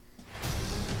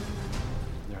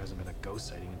ghost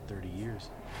sighting in 30 years.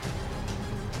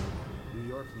 New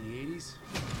York in the 80s?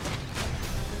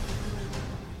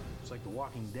 It's like The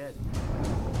Walking Dead.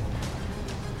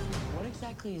 What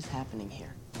exactly is happening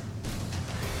here?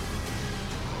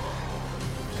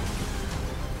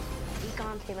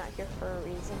 Egon came out here for a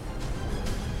reason.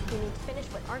 We need to finish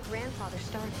what our grandfather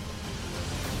started.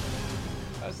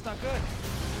 That's not good.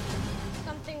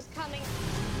 Something's coming.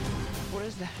 What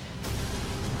is that?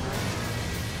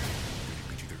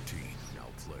 PG-13, now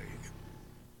playing.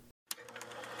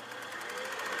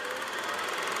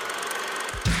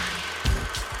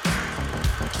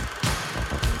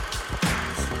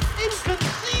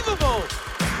 Inconceivable!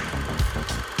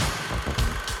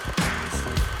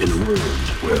 In a world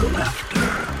where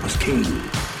laughter was king,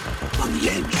 on the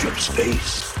edge of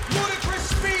space. Ludicrous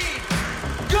speed!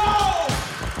 Go!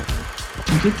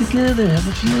 Get together, have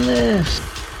a few laughs.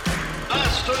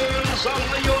 Masters of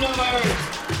the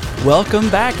Universe!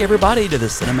 Welcome back, everybody, to the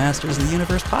Cinemasters of the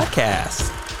Universe podcast.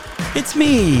 It's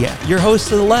me, your host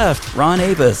to the left, Ron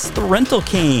Avis, the Rental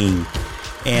King.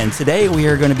 And today we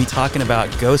are going to be talking about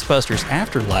Ghostbusters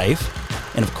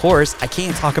Afterlife. And of course, I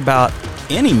can't talk about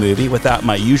any movie without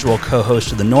my usual co-host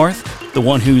to the north, the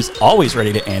one who's always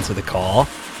ready to answer the call,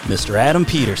 Mr. Adam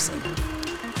Peterson.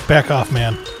 Back off,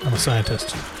 man. I'm a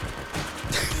scientist.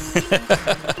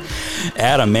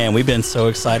 Adam, man, we've been so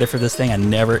excited for this thing. I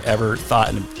never, ever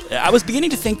thought... I was beginning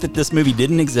to think that this movie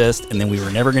didn't exist and then we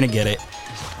were never going to get it.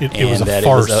 It was a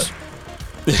farce.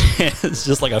 It's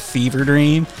just like a fever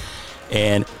dream.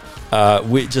 And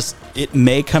it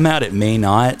may come out, it may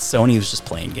not. Sony was just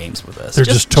playing games with us. They're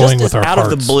just toying with our out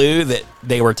hearts. of the blue that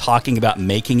they were talking about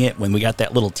making it when we got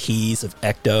that little tease of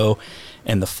Ecto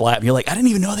and the flap. And you're like, I didn't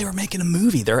even know they were making a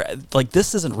movie. They're like,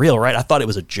 this isn't real, right? I thought it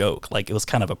was a joke. Like, it was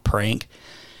kind of a prank.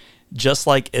 Just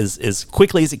like as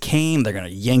quickly as it came, they're going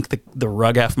to yank the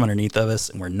rug out from underneath of us,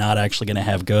 and we're not actually going to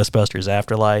have Ghostbusters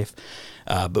Afterlife.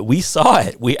 But we saw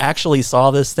it. We actually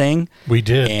saw this thing. We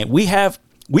did. And we have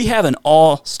an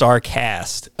all-star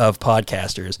cast of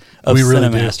podcasters, of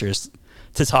Cinemasters,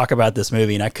 to talk about this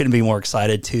movie, and I couldn't be more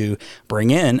excited to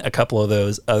bring in a couple of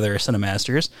those other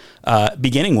Cinemasters,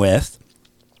 beginning with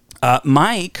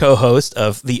my co-host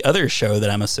of the other show that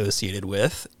I'm associated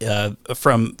with,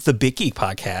 from the Big Geek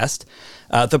podcast,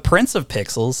 the Prince of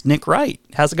Pixels, Nick Wright.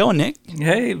 How's it going, Nick?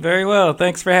 Hey, very well.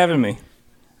 Thanks for having me.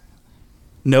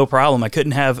 No problem. I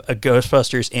couldn't have a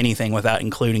Ghostbusters anything without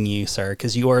including you, sir,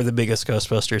 because you are the biggest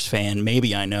Ghostbusters fan.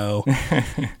 Maybe I know.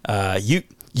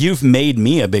 You've made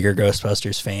me a bigger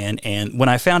Ghostbusters fan, and when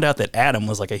I found out that Adam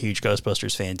was like a huge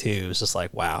Ghostbusters fan too, it was just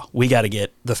like, wow, we got to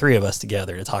get the three of us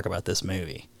together to talk about this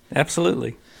movie.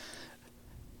 Absolutely.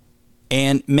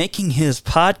 And making his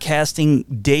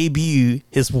podcasting debut,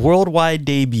 his worldwide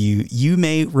debut, you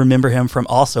may remember him from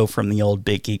the old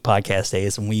Big Geek podcast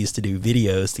days when we used to do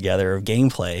videos together of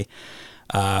gameplay.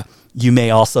 You may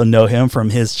also know him from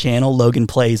his channel, Logan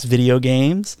Plays Video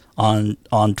Games, on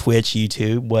Twitch,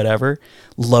 YouTube, whatever.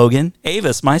 Logan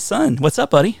Avis, my son. What's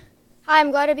up, buddy? Hi,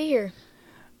 I'm glad to be here.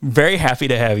 Very happy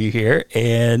to have you here.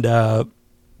 And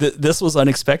this was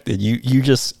unexpected.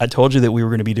 I told you that we were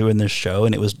going to be doing this show,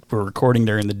 and we're recording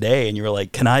during the day, and you were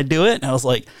like, can I do it? And I was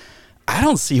like, I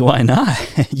don't see why not.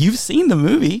 You've seen the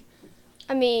movie.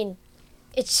 I mean,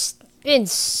 it's been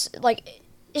like,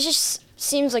 it just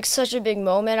seems like such a big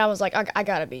moment. I was like, I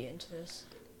gotta be into this.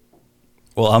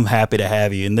 Well, I'm happy to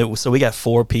have you. And so we got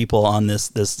 4 people on this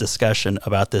discussion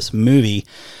about this movie,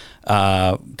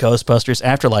 Ghostbusters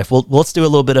Afterlife. Let's do a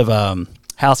little bit of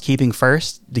housekeeping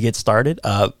first to get started.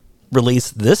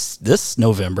 Released this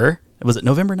November. Was it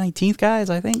November 19th, guys,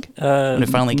 I think? When it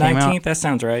finally came out? 19th, that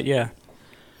sounds right, yeah.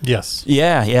 Yes.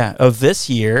 Yeah, of this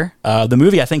year. The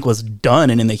movie, I think, was done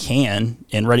and in the can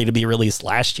and ready to be released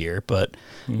last year. But,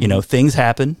 you know, things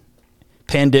happen.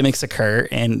 Pandemics occur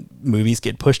and movies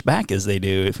get pushed back as they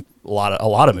do. A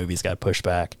lot of movies got pushed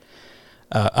back.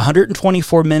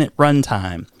 124-minute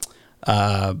runtime.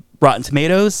 Rotten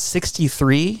Tomatoes,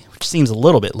 63, which seems a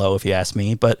little bit low if you ask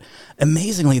me, but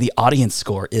amazingly, the audience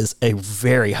score is a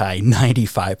very high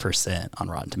 95% on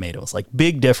Rotten Tomatoes. Like,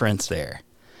 big difference there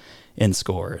in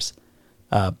scores.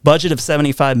 Budget of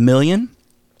 $75 million,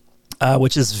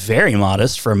 which is very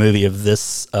modest for a movie of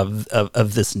this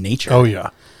nature. Oh,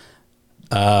 yeah.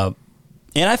 And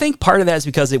I think part of that is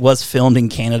because it was filmed in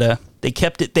Canada. They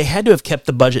had to have kept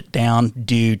the budget down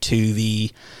due to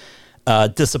the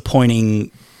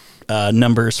disappointing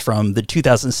numbers from the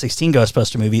 2016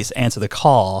 Ghostbuster movies, Answer the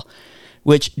Call,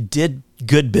 which did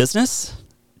good business,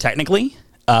 technically,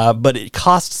 but it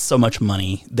cost so much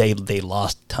money, they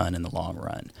lost a ton in the long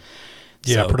run.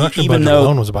 Yeah, So production even budget though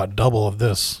alone was about double of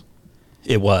this.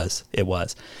 It was.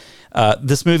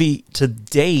 This movie to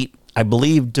date, I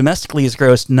believe, domestically has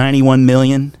grossed $91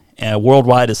 million.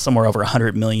 Worldwide is somewhere over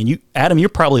 $100 million. Adam, you're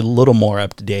probably a little more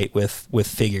up to date with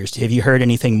figures. Have you heard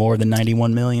anything more than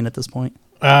 $91 million at this point?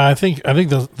 I think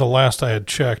the last I had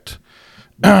checked,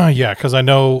 because I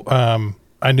know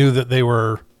I knew that they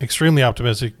were extremely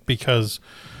optimistic because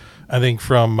I think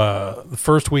from the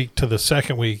first week to the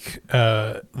second week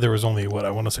there was only what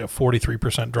I want to say a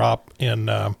 43% drop in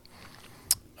the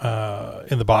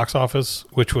box office,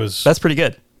 that's pretty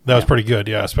good. That was pretty good,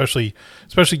 yeah, especially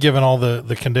given all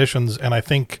the conditions. And I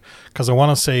think because I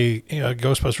want to say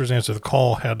Ghostbusters Answer the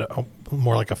Call had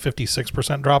more like a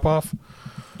 56% drop off.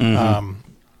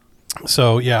 Mm-hmm.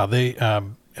 So yeah, they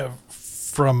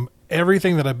from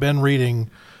everything that I've been reading,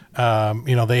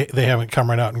 they haven't come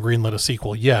right out and greenlit a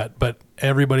sequel yet, but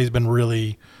everybody's been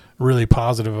really, really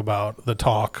positive about the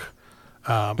talk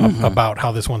about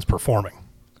how this one's performing.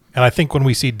 And I think when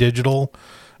we see digital,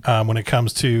 when it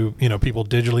comes to people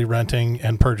digitally renting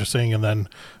and purchasing, and then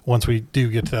once we do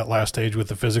get to that last stage with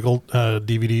the physical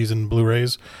DVDs and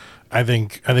Blu-rays, I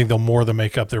think they'll more than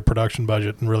make up their production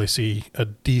budget and really see a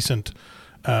decent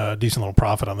little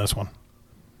profit on this one.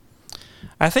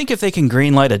 I think if they can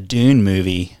greenlight a Dune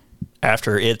movie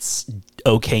after its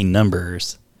okay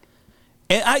numbers,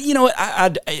 and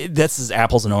I that's as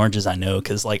apples and oranges, I know,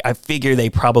 because I figure they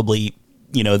probably.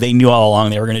 They knew all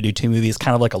along they were going to do 2 movies,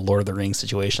 kind of like a Lord of the Rings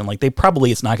situation. Like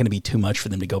it's not going to be too much for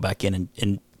them to go back in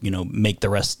and make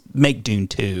Dune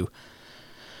 2.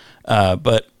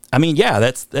 But I mean, yeah,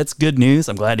 that's good news.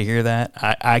 I'm glad to hear that.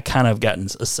 I kind of gotten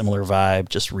a similar vibe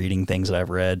just reading things that I've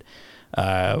read.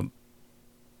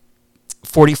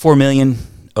 44 million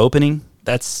opening.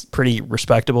 That's pretty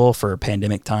respectable for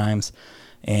pandemic times.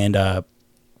 And,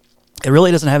 it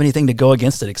really doesn't have anything to go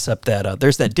against it except that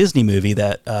there's that Disney movie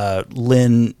that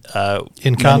Encanto.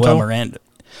 Miranda,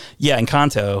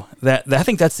 Encanto. That I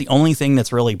think that's the only thing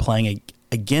that's really playing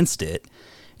against it,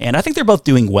 and I think they're both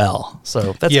doing well.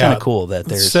 So that's kind of cool that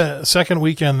there's second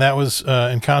weekend. That was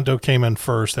Encanto came in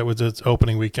first. That was its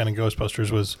opening weekend, and Ghostbusters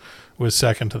was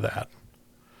second to that.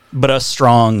 But a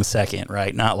strong second,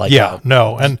 right? Not like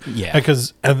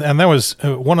because and that was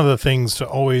one of the things to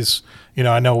always.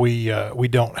 I know we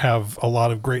don't have a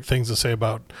lot of great things to say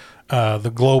about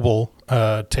the global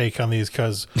take on these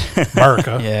because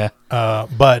America. Yeah.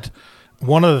 But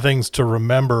one of the things to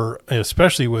remember,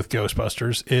 especially with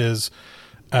Ghostbusters, is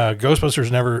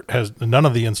Ghostbusters none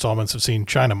of the installments have seen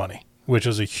China money, which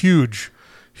is a huge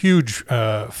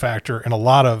factor in a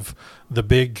lot of the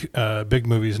big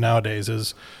movies nowadays.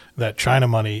 Is that China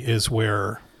money is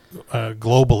where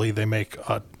globally they make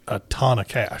a ton of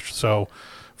cash. So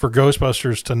for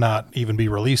Ghostbusters to not even be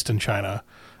released in China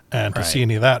and to see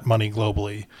any of that money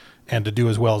globally and to do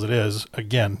as well as it is,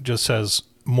 again, just says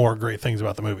more great things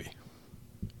about the movie.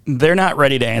 They're not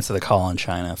ready to answer the call in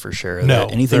China for sure. No,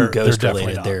 anything ghost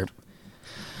related,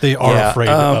 they are afraid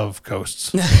of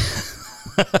ghosts.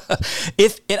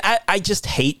 I just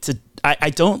hate to.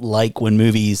 I don't like when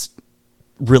movies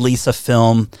release a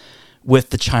film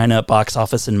with the China box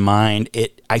office in mind.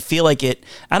 I feel like I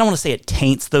don't want to say it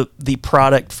taints the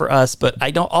product for us, but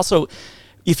I don't also,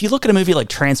 if you look at a movie like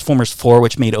Transformers 4,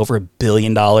 which made over $1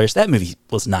 billion, that movie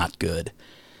was not good.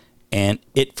 And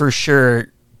it for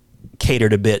sure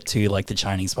catered a bit to like the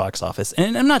Chinese box office.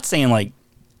 And I'm not saying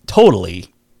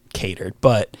totally catered,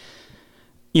 but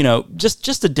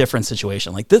just a different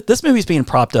situation. Like this movie's being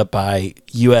propped up by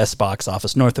U.S. box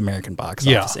office, North American box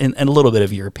office, and a little bit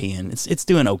of European. It's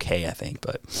doing okay, I think.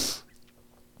 But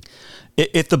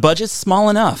if the budget's small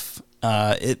enough,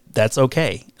 that's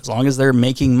okay as long as they're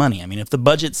making money. I mean, if the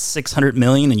budget's $600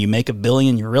 million and you make $1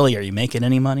 billion, are you making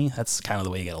any money? That's kind of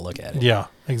the way you got to look at it. Yeah,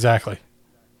 exactly.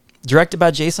 Directed by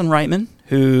Jason Reitman,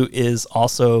 who is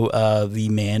also the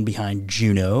man behind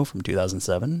Juno from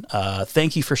 2007.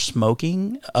 Thank You for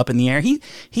Smoking, Up in the Air.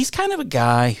 He's kind of a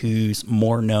guy who's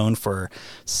more known for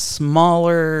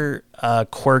smaller,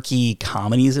 quirky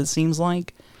comedies, it seems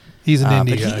like. He's an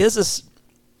indie guy.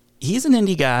 He's an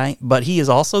indie guy, but he is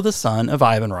also the son of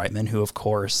Ivan Reitman, who, of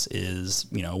course, is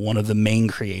one of the main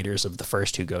creators of the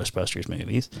first 2 Ghostbusters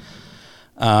movies.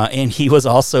 And he was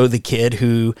also the kid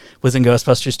who was in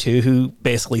Ghostbusters 2 who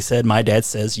basically said, "My dad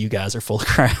says you guys are full of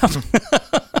crap."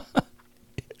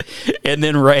 And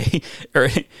then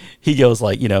he goes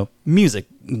 "Music,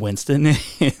 Winston,"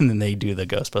 and then they do the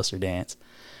Ghostbuster dance.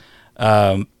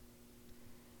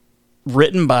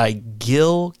 Written by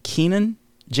Gil Kenan,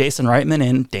 Jason Reitman,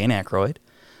 and Dan Aykroyd.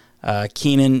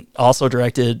 Kenan also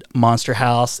directed Monster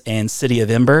House and City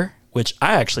of Ember, which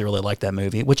I actually really like that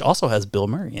movie, which also has Bill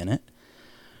Murray in it.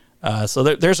 So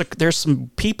there's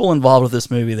some people involved with this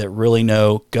movie that really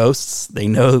know ghosts. They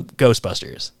know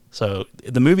Ghostbusters. So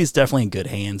the movie's definitely in good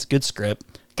hands. Good script.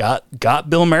 Got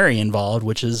Bill Murray involved,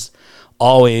 which is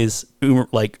always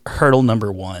like hurdle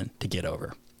number one to get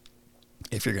over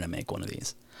if you're going to make one of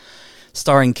these.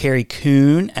 Starring Carrie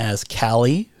Coon as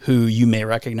Callie, who you may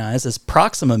recognize as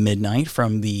Proxima Midnight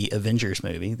from the Avengers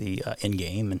movie, the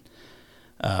Endgame, and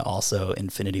also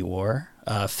Infinity War.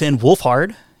 Finn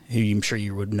Wolfhard, who I'm sure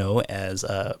you would know as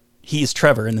he's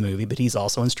Trevor in the movie, but he's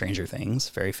also in Stranger Things,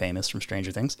 very famous from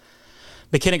Stranger Things.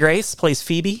 McKenna Grace plays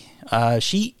Phoebe.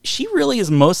 She really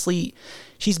is mostly,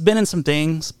 she's been in some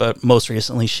things, but most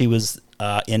recently she was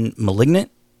in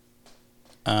Malignant.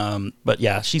 But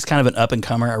yeah, she's kind of an up and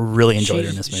comer. I really enjoyed her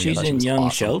in this movie. She's in Young awesome.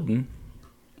 Sheldon,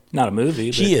 not a movie.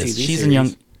 But She is. TV She's series. in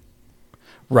Young.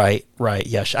 Right.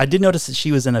 Yeah, I did notice that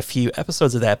she was in a few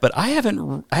episodes of that, but I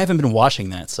haven't been watching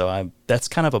that, so that's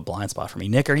kind of a blind spot for me.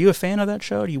 Nick, are you a fan of that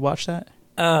show? Do you watch that?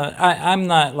 I'm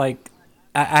not like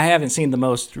I haven't seen the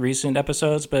most recent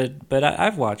episodes, but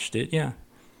I've watched it. Yeah.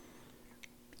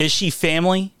 Is she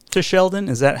family to Sheldon?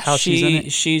 Is that how she's in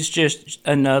it? She's just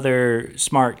another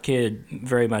smart kid,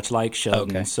 very much like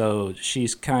Sheldon. Okay. So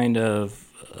she's kind of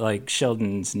like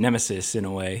Sheldon's nemesis in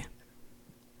a way.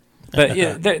 But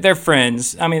yeah, they're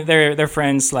friends. I mean, they're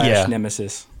friends /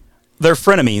 nemesis. They're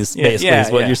frenemies, basically, is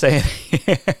what you're saying.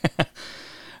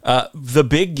 The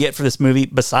big get for this movie,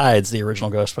 besides the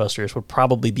original Ghostbusters, would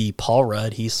probably be Paul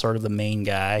Rudd. He's sort of the main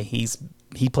guy. He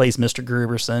plays Mr.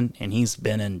 Gruberson, and he's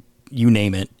been in you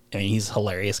name it. I mean, he's a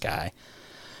hilarious guy.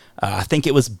 I think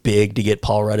it was big to get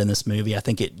Paul Rudd in this movie. I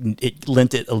think it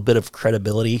lent it a bit of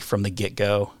credibility from the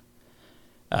get-go.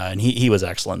 And he was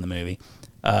excellent in the movie.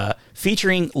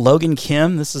 Featuring Logan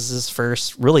Kim. This is his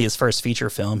first feature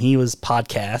film. He was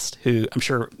Podcast, who I'm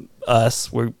sure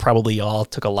we probably all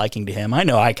took a liking to him. I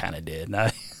know I kind of did. And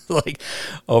I like,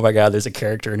 oh my God, there's a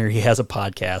character in here. He has a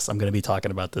podcast. I'm going to be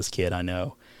talking about this kid. I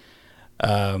know.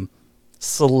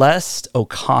 Celeste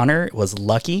O'Connor was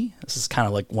Lucky. This is kind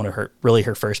of like one of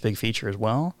her first big feature as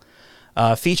well.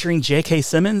 Featuring J.K.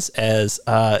 Simmons as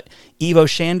Ivo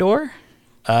Shandor.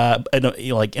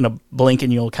 In a blink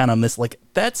and you'll kind of miss, like,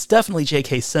 that's definitely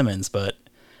J.K. Simmons, but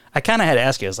I kind of had to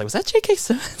ask you, I was like, was that J.K.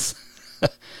 Simmons?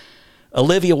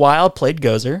 Olivia Wilde played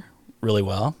Gozer really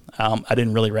well. I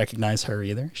didn't really recognize her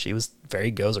either. She was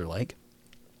very Gozer-like.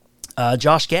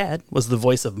 Josh Gad was the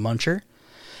voice of Muncher.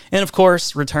 And of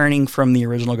course, returning from the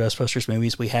original Ghostbusters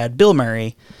movies, we had Bill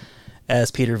Murray as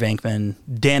Peter Venkman,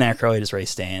 Dan Aykroyd as Ray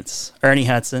Stantz, Ernie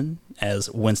Hudson as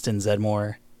Winston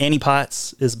Zedmore, Annie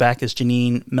Potts is back as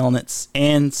Janine Melnitz,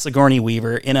 and Sigourney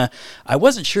Weaver in a I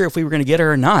wasn't sure if we were going to get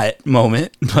her or not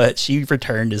moment, but she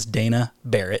returned as Dana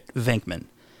Barrett Venkman.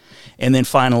 And then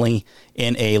finally,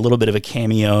 in a little bit of a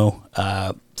cameo,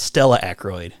 Stella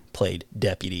Aykroyd played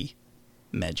Deputy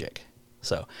Medjic.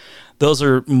 So those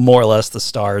are more or less the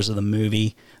stars of the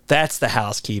movie. That's the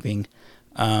housekeeping.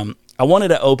 I wanted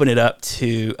to open it up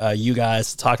to you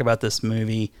guys to talk about this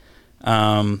movie.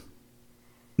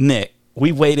 Nick,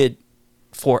 we've waited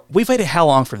how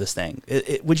long for this thing?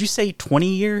 Would you say 20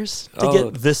 years to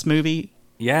get this movie?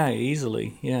 Yeah,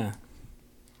 easily. Yeah.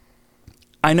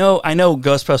 I know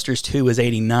Ghostbusters 2 was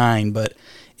 89, but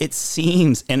it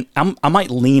seems, and I might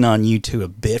lean on you two a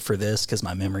bit for this because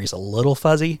my memory's a little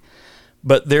fuzzy,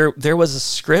 but there was a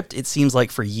script, it seems like,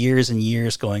 for years and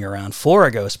years going around for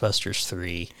a Ghostbusters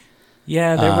 3.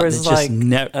 Yeah, there was like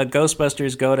a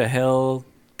Ghostbusters Go to Hell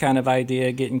kind of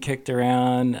idea getting kicked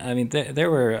around. I mean, there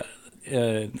were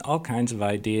all kinds of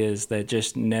ideas that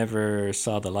just never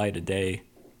saw the light of day.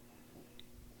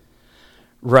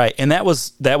 Right, and that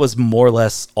was more or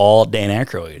less all Dan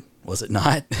Aykroyd, was it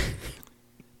not?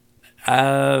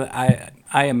 I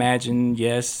imagine,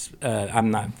 yes. I'm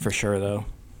not for sure though.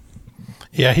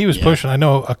 Yeah, he was pushing. I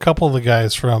know a couple of the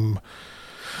guys from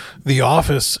The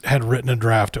Office had written a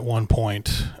draft at one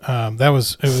point.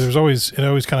 It always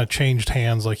kind of changed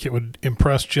hands. Like, it would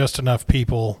impress just enough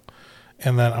people,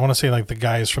 and then I want to say, like, the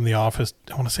guys from The Office,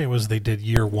 I want to say they did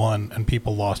year one, and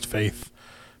people lost faith.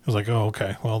 It was like, oh,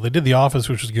 okay, well, they did The Office,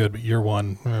 which was good, but year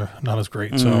one, not as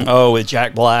great. So with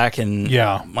Jack Black and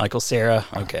yeah, Michael Cera.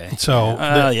 Okay, so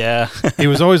yeah, it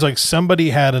was always like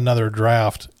somebody had another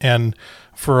draft, and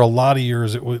for a lot of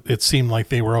years, it seemed like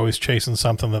they were always chasing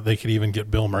something that they could even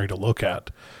get Bill Murray to look at.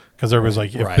 Because there was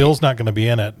like, if Bill's not going to be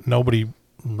in it, nobody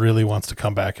really wants to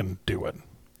come back and do it.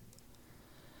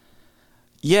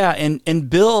 Yeah, and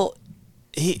Bill,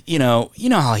 he you know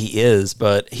how he is,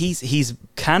 but he's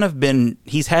kind of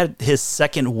he's had his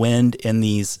second wind in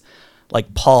these,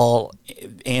 like, Paul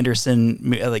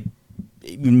Anderson, like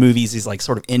movies, these like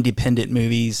sort of independent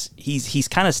movies. He's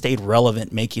kind of stayed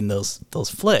relevant making those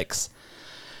flicks.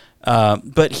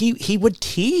 But he would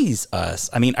tease us.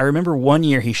 I mean, I remember one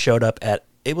year he showed up at,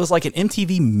 it was like an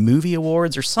MTV Movie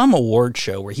Awards or some award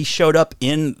show where he showed up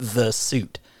in the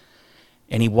suit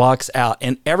and he walks out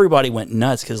and everybody went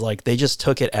nuts because like they just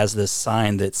took it as this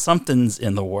sign that something's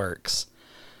in the works.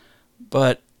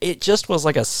 But it just was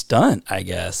like a stunt, I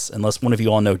guess, unless one of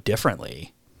you all know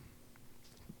differently.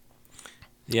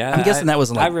 Yeah, I'm guessing that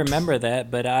was like, I remember that,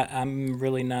 but I'm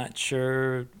really not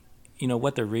sure,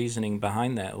 what the reasoning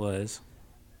behind that was.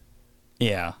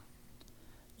 Yeah.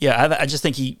 Yeah, I just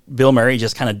think Bill Murray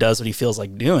just kind of does what he feels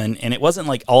like doing, and it wasn't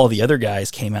like all the other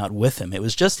guys came out with him. It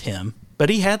was just him, but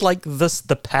he had like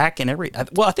the pack and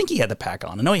I think he had the pack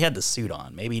on. I know he had the suit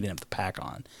on. Maybe he didn't have the pack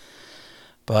on.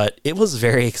 But it was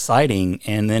very exciting,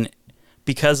 and then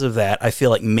because of that, I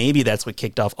feel like maybe that's what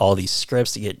kicked off all these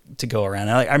scripts to go around.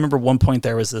 I remember one point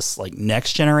there was this like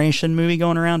Next Generation movie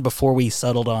going around before we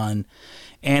settled on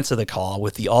Answer the Call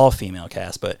with the all-female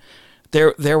cast, but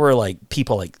there were like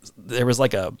people like there was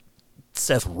like a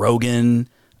Seth Rogen.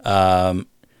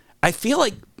 I feel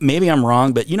like maybe I'm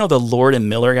wrong, but the Lord and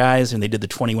Miller guys, and they did the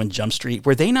 21 Jump Street,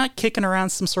 were they not kicking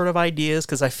around some sort of ideas?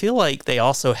 Because I feel like they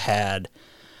also had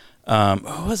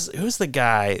who was the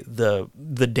guy, the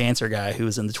dancer guy who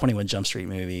was in the 21 Jump Street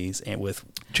movies and with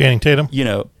Channing Tatum.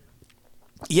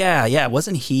 Yeah.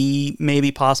 Wasn't he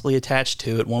maybe possibly attached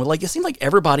to it? Like it seemed like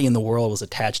everybody in the world was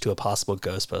attached to a possible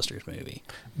Ghostbusters movie.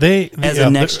 As a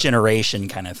next generation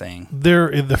kind of thing.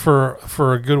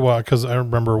 For a good while, because I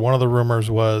remember one of the rumors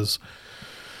was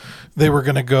they were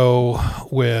going to go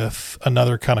with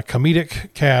another kind of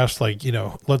comedic cast, like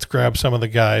let's grab some of the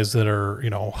guys that are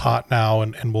hot now,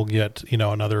 and we'll get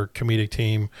another comedic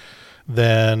team.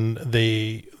 Then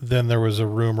there was a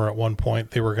rumor at one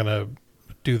point they were going to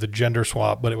do the gender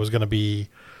swap, but it was going to be,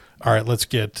 all right, let's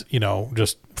get,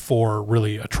 just 4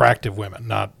 really attractive women,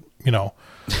 not,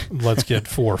 let's get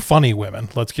 4 funny women.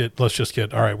 Let's just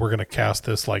get, all right, we're going to cast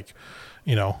this like,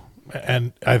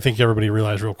 and I think everybody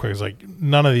realized real quick, is like,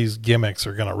 none of these gimmicks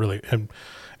are going to really, and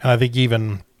I think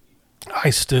even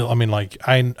I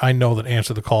know that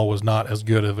Answer the Call was not as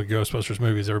good of a Ghostbusters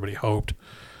movie as everybody hoped,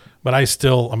 but I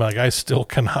still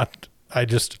cannot,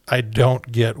 I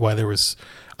don't get why there was,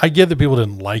 I get that people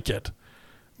didn't like it,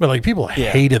 but like people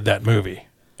hated that movie,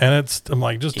 and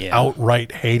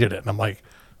outright hated it. And I'm like,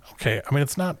 okay, I mean,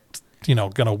 it's not,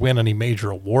 going to win any major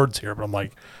awards here, but I'm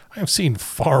like, I've seen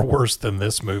far worse than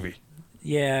this movie.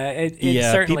 Yeah, it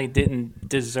certainly didn't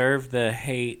deserve the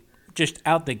hate just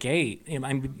out the gate. I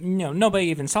mean, nobody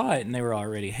even saw it and they were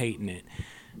already hating it.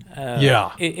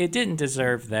 It didn't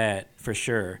deserve that for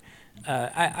sure.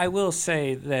 I will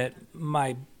say that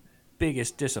my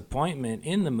biggest disappointment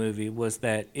in the movie was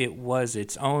that it was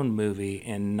its own movie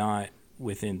and not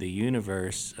within the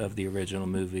universe of the original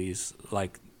movies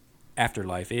like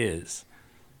Afterlife is.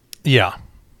 Yeah.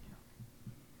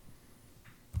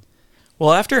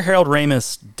 Well, after Harold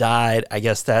Ramis died, I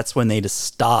guess that's when they just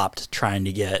stopped trying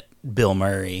to get Bill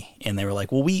Murray, and they were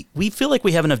like, well, we feel like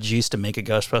we have enough juice to make a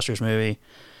Ghostbusters movie.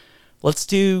 Let's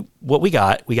do what we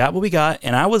got. We got what we got,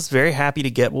 and I was very happy to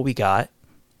get what we got.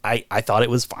 I thought it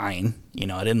was fine.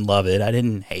 I didn't love it. I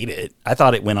didn't hate it. I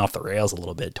thought it went off the rails a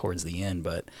little bit towards the end,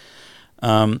 but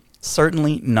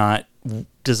certainly not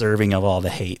deserving of all the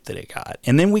hate that it got.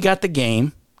 And then we got the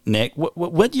game. Nick,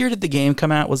 what year did the game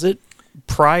come out? Was it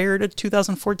prior to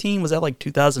 2014? Was that like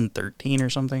 2013 or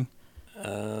something?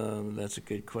 That's a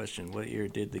good question. What year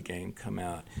did the game come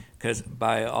out? Because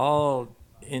by all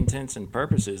intents and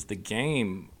purposes, the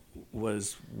game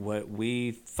was what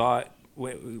we thought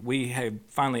we had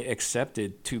finally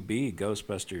accepted to be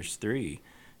Ghostbusters 3,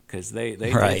 because they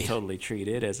did totally treat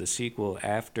it as a sequel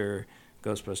after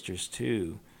Ghostbusters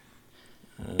 2.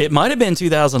 It might have been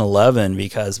 2011,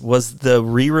 because was the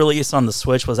re-release on the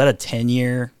Switch, was that a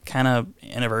 10-year kind of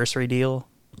anniversary deal?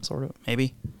 Sort of,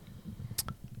 maybe?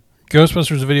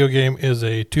 Ghostbusters video game is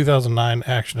a 2009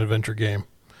 action-adventure game.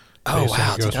 Oh,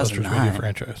 wow, Ghostbusters 2009. video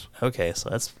franchise. Okay, so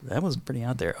that was pretty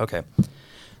out there. Okay.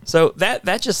 So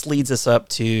that just leads us up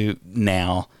to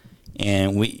now,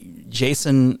 and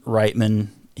Jason Reitman,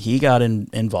 he got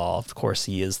involved. Of course,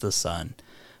 he is the son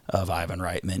of Ivan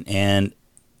Reitman, and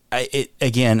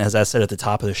again, as I said at the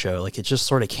top of the show, like it just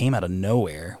sort of came out of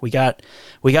nowhere. We got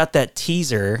that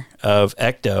teaser of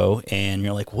Ecto, and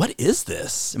you're like, what is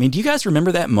this? I mean, do you guys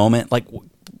remember that moment? Like,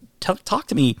 talk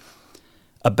to me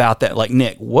about that. Like,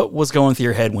 Nick, what was going through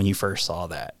your head when you first saw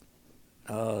that?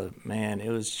 Oh man, it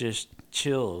was just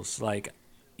chills. Like,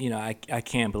 I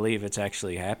can't believe it's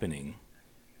actually happening.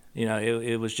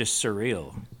 It was just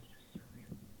surreal.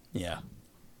 Yeah.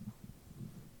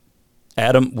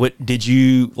 Adam, what did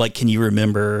you like? Can you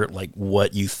remember like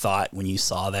what you thought when you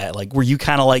saw that? Like, were you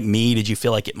kind of like me? Did you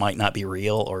feel like it might not be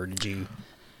real, or did you?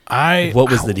 What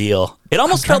was the deal? It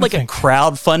almost felt like a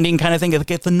crowdfunding kind of thing.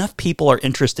 Like, if enough people are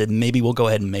interested, maybe we'll go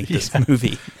ahead and make this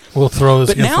movie. We'll throw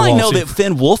this. But now I know that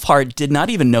Finn Wolfhard did not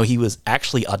even know he was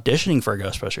actually auditioning for a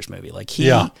Ghostbusters movie. Like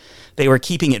they were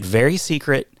keeping it very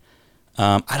secret.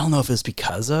 I don't know if it's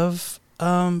because of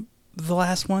the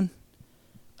last one.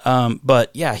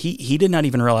 But yeah, he did not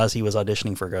even realize he was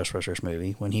auditioning for a Ghostbusters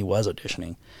movie when he was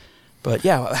auditioning. But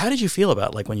yeah, how did you feel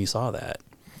about like when you saw that?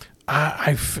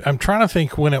 I'm trying to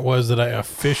think when it was that I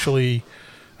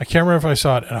can't remember if I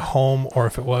saw it at home or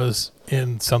if it was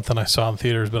in something I saw in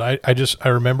theaters, but I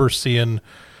remember seeing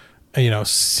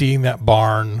that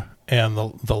barn and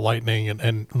the lightning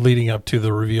and leading up to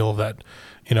the reveal of that,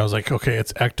 I was like, okay,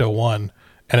 it's Ecto-1.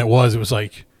 And it was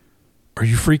like, are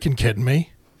you freaking kidding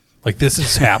me? Like, this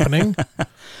is happening?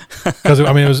 Because,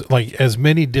 it was like as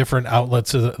many different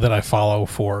outlets that I follow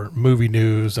for movie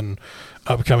news and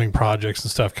upcoming projects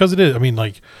and stuff. Because it is,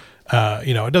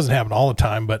 it doesn't happen all the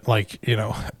time, but like,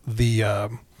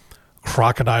 the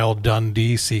Crocodile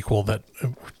Dundee sequel that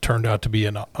turned out to be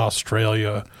an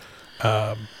Australia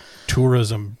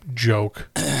tourism joke.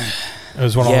 It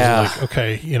was when I was like,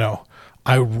 okay,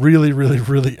 I really, really,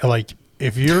 really, like,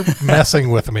 if you're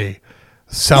messing with me,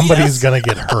 somebody's going to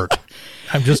get hurt.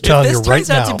 I'm just telling you right now. If this turns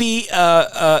out to be,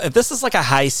 if this is like a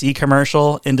High C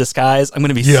commercial in disguise, I'm going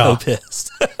to be so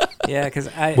pissed. Yeah, because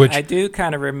I do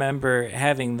kind of remember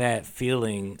having that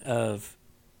feeling of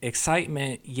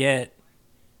excitement, yet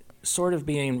sort of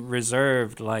being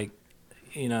reserved, like,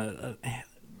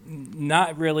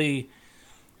 not really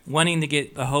wanting to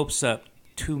get the hopes up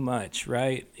too much,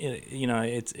 right?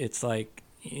 It's like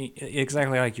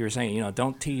exactly like you were saying.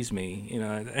 Don't tease me.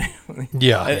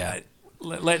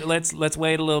 Let's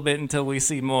wait a little bit until we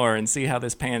see more and see how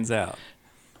this pans out.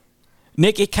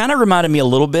 Nick, it kind of reminded me a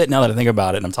little bit, now that I think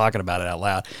about it and I'm talking about it out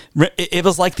loud, it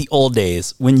was like the old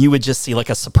days when you would just see like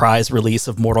a surprise release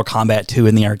of Mortal Kombat 2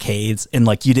 in the arcades and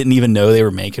like you didn't even know they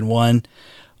were making one.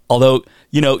 Although,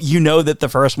 you know that the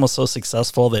first one was so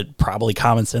successful that probably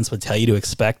common sense would tell you to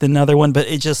expect another one, but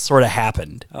it just sort of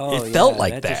happened. It felt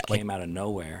like that. Just came out of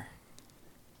nowhere.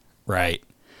 Right.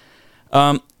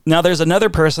 Now, there's another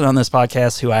person on this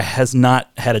podcast who has not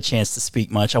had a chance to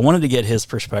speak much. I wanted to get his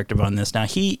perspective on this. Now,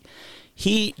 he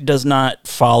does not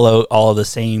follow all of the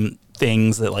same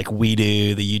things that like we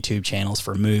do, the YouTube channels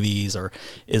for movies, or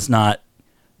is not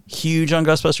huge on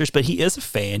Ghostbusters, but he is a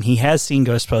fan. He has seen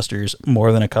Ghostbusters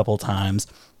more than a couple times.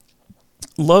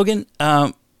 Logan,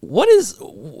 what is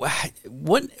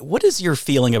your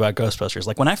feeling about Ghostbusters?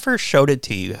 Like, when I first showed it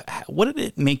to you, what did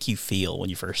it make you feel when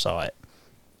you first saw it?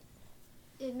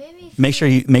 It made me make sure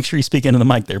you speak into the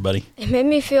mic there, buddy. It made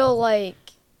me feel like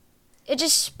it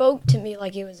just spoke to me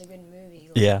like it was a good movie.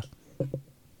 Like, yeah.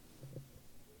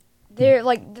 There,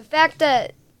 like, the fact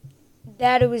that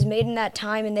it was made in that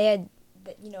time and they had,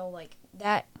 like,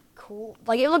 that cool,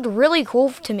 like, it looked really cool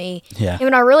to me. Yeah. And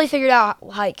when I really figured out,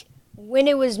 like, when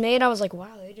it was made, I was like,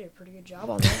 wow, they did a pretty good job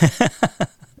on that.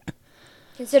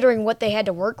 Considering what they had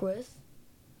to work with.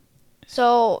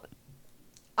 So,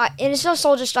 and it's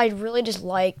also just, I really just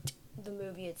liked the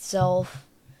movie itself.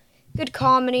 Good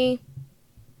comedy.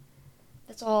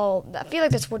 That's all. I feel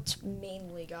like that's what's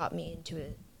mainly got me into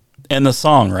it. And the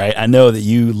song, right? I know that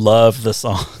you love the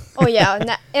song. Oh, yeah.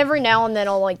 And every now and then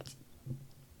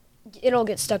it'll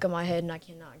get stuck in my head and I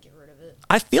cannot get rid of it.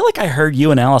 I feel like I heard you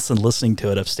and Allison listening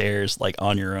to it upstairs, like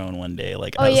on your own one day.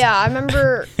 Like, I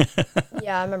remember.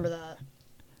 Yeah, I remember that.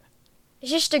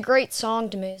 It's just a great song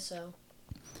to me, so.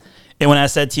 And when I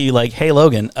said to you, like, hey,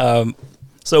 Logan,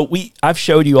 I've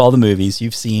showed you all the movies.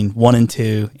 You've seen 1 and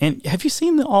 2. And have you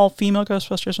seen the all-female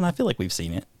Ghostbusters? And I feel like we've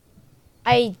seen it.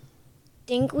 I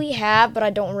think we have, but I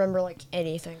don't remember, like,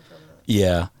 anything from it.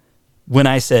 Yeah. When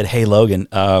I said, hey, Logan,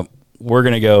 we're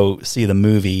going to go see the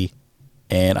movie,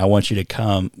 and I want you to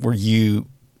come, were you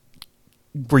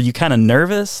kind of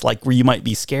nervous? Like, were you might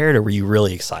be scared, or were you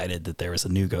really excited that there was a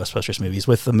new Ghostbusters movies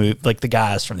with the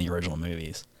guys from the original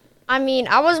movies? I mean,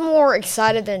 I was more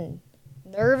excited than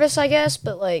nervous, I guess,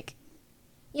 but, like,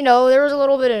 there was a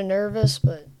little bit of nervous,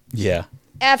 but yeah.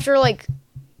 After, like,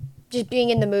 just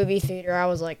being in the movie theater, I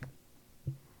was, like,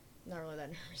 not really that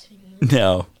nervous anymore.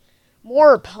 No.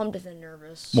 More pumped than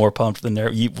nervous. More pumped than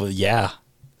nervous. Well, yeah.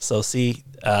 So, see,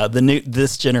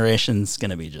 this generation's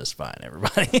going to be just fine,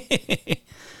 everybody.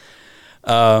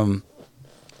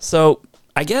 So,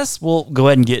 I guess we'll go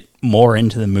ahead and get more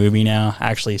into the movie now.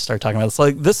 Actually, start talking about this.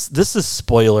 Like this is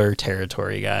spoiler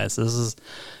territory, guys. This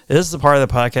is the part of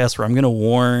the podcast where I'm going to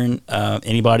warn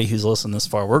anybody who's listened this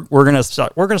far. We're going to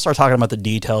start talking about the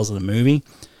details of the movie.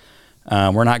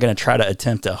 We're not going to try to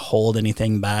attempt to hold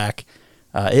anything back.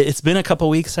 It's been a couple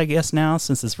weeks, I guess, now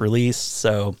since it's released.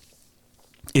 So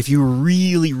if you're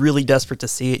really, really desperate to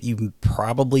see it, you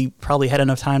probably had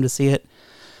enough time to see it.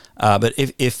 But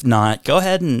if not, go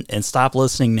ahead and stop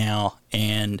listening now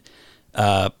and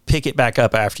pick it back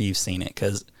up after you've seen it.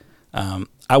 Because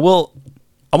I want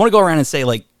to go around and say,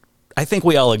 like, I think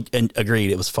we all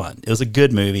agreed it was fun. It was a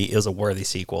good movie. It was a worthy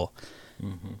sequel.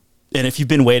 Mm-hmm. And if you've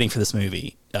been waiting for this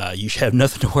movie, you should have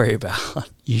nothing to worry about.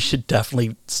 You should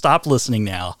definitely stop listening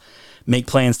now, make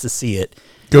plans to see it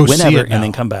whenever, and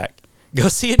then come back. Go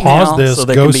see it Pause now this, so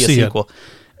there go can be a see sequel.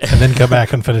 And then come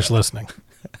back and finish listening.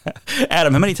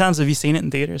 Adam, how many times have you seen it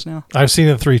in theaters now? I've seen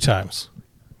it 3 times.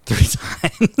 3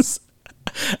 times?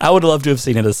 I would love to have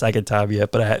seen it a second time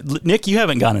yet, but Nick, you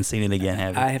haven't gone and seen it again,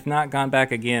 have you? I have not gone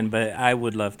back again, but I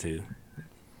would love to.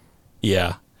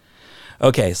 Yeah.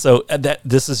 Okay, so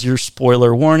this is your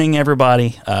spoiler warning,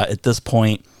 everybody. At this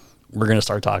point, we're going to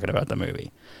start talking about the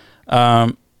movie.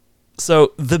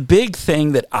 So the big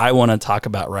thing that I want to talk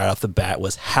about right off the bat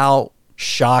was how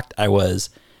shocked I was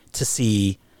to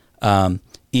see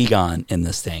Egon in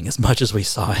this thing as much as we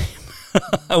saw him.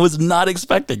 I was not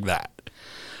expecting that.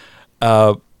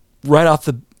 Right off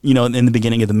in the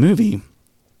beginning of the movie,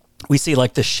 we see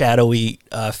like the shadowy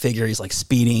figure. He's like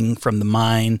speeding from the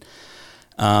mine.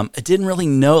 I didn't really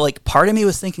know, like part of me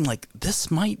was thinking like this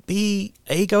might be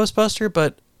a Ghostbuster,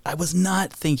 but I was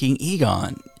not thinking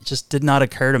Egon. It just did not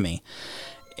occur to me.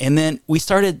 And then we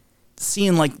started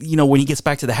seeing like, when he gets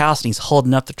back to the house and he's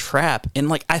holding up the trap, and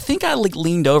like I think I like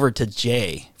leaned over to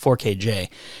 4KJ, and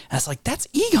I was like, that's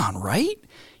Egon, right?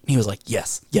 And he was like,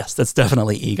 yes, that's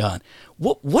definitely Egon.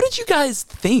 What did you guys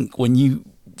think when you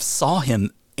saw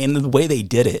him and the way they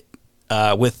did it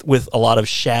with a lot of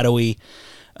shadowy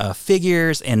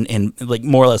figures and like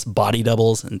more or less body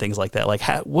doubles and things like that? Like,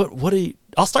 what do you?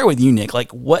 I'll start with you, Nick. Like,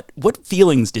 what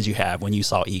feelings did you have when you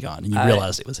saw Egon and you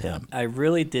realized it was him? I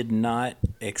really did not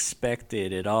expect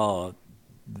it at all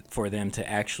for them to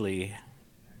actually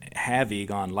have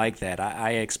Egon like that.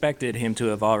 I expected him to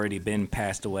have already been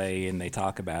passed away, and they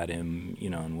talk about him,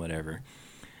 and whatever.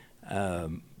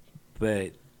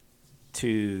 But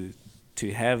to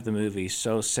have the movie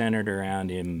so centered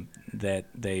around him that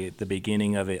the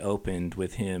beginning of it opened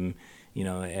with him,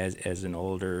 as an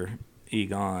older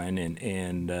Egon and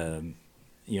in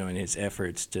his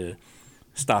efforts to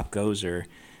stop Gozer,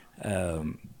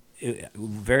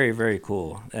 very, very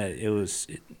cool. It was.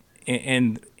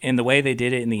 And the way they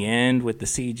did it in the end with the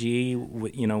CG,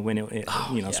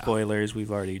 when spoilers,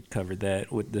 we've already covered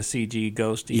that with the CG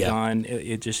ghost Egon. Yeah.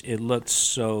 It looked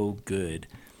so good.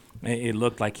 It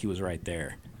looked like he was right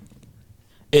there.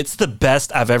 It's the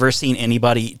best I've ever seen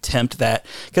anybody attempt that,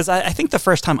 because I think the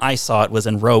first time I saw it was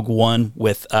in Rogue One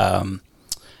with General.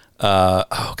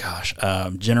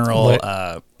 Grand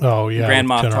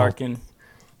Moff Tarkin.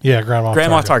 Yeah, Grand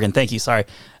Moff Tarkin. Thank you. Sorry.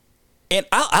 And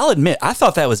I'll admit, I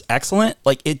thought that was excellent.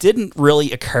 Like, it didn't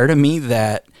really occur to me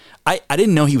that I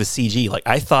didn't know he was CG. Like,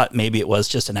 I thought maybe it was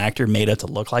just an actor made up to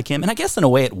look like him. And I guess in a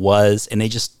way it was. And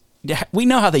we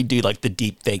know how they do like the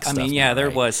deep fake stuff. I mean, yeah, there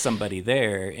was somebody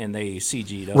there and they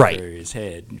CG'd over his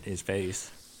head, his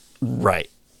face. Right.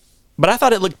 But I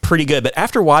thought it looked pretty good. But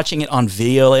after watching it on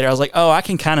video later, I was like, oh, I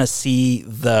can kind of see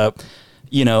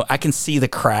I can see the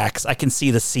cracks. I can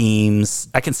see the seams.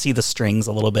 I can see the strings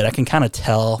a little bit. I can kind of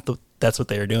tell that's what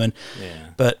they were doing. Yeah.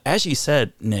 But as you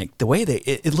said, Nick, the way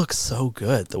it looks so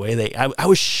good. The way I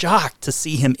was shocked to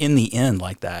see him in the end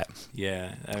like that.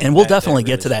 Yeah. And we'll definitely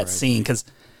get to that scene, because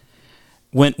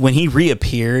when he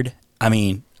reappeared, I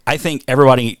mean, I think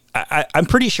everybody, I'm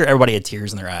pretty sure everybody had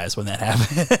tears in their eyes when that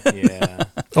happened. Yeah.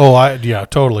 Oh,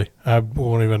 totally. I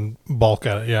won't even balk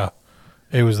at it. Yeah.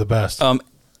 It was the best.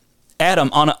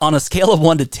 Adam, on a scale of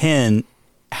 1 to 10,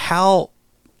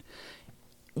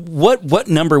 what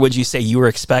number would you say you were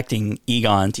expecting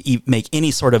Egon to make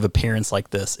any sort of appearance like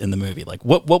this in the movie? Like,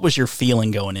 what was your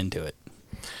feeling going into it?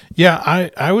 Yeah,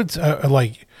 I would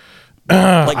like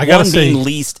I gotta say, being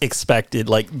least expected,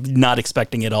 like not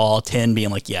expecting it all. 10 being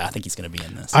like, yeah, I think he's going to be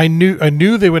in this. I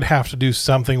knew they would have to do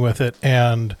something with it,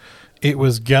 and it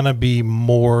was gonna be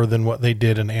more than what they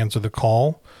did in Answer the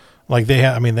Call. Like they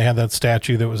had that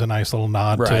statue that was a nice little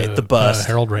nod to the bust.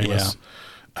 Harold Ramis.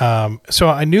 Yeah. So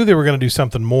I knew they were going to do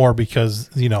something more, because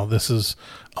this is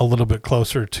a little bit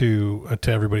closer to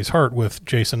everybody's heart with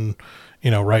Jason,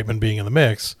 Reitman being in the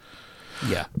mix.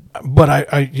 Yeah. But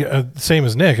I same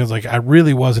as Nick, it's like I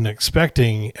really wasn't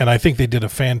expecting, and I think they did a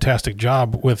fantastic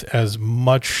job with as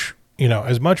much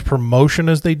promotion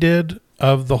as they did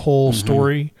of the whole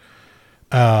story.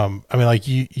 I mean, like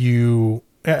you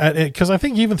because I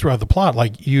think even throughout the plot,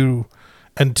 like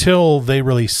until they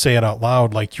really say it out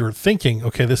loud, like you're thinking,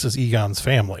 okay, this is Egon's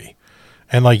family.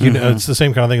 And like, it's the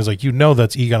same kind of thing as like,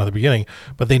 that's Egon at the beginning,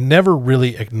 but they never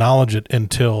really acknowledge it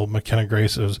until McKenna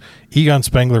Grace says Egon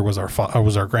Spengler was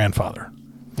our grandfather.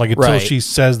 Like until she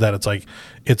says that, it's like,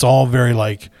 it's all very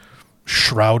like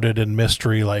shrouded in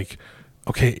mystery. Like,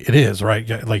 okay, it is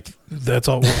right. Like that's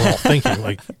all we're all thinking.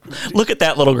 Like, look at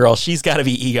that little girl. She's got to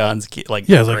be Egon's kid. Like,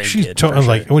 yeah, like she's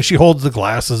like when she holds the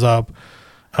glasses up,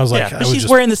 I was like, but she's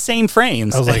wearing the same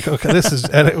frames. I was like, okay, this is,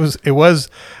 and it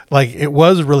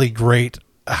was really great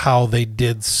how they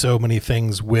did so many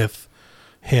things with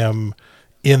him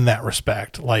in that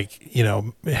respect. Like,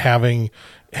 having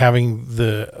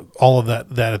all of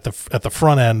that at the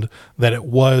front end, that it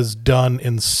was done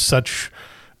in such,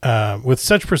 with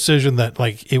such precision that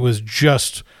like, it was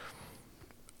just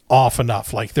off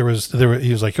enough. Like he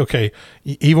was like, okay,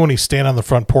 even when he's standing on the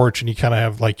front porch and you kind of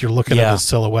have like, you're looking at his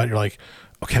silhouette, you're like,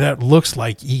 okay, that looks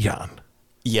like Egon.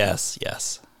 Yes.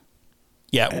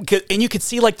 Yeah, and you could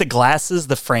see like the glasses,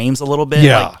 the frames a little bit.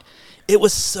 Yeah. Like, it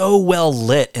was so well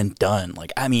lit and done.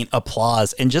 Like, I mean,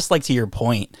 applause. And just like to your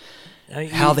point,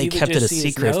 how they kept it a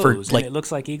secret for like, it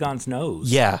looks like Egon's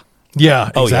nose. Yeah. Yeah,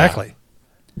 exactly.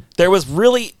 Yeah. There was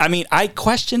really, I mean, I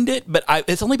questioned it, but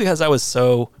it's only because I was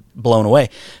so blown away.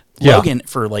 Yeah. Logan,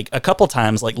 for like a couple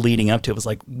times, like leading up to it, was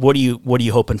like, what are you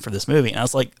hoping for this movie? And I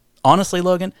was like, honestly,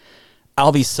 Logan,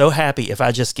 I'll be so happy if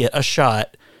I just get a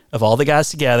shot of all the guys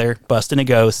together busting a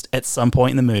ghost at some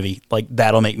point in the movie. Like,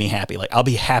 that'll make me happy. Like, I'll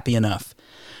be happy enough.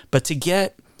 But to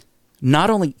get not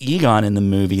only Egon in the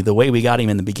movie the way we got him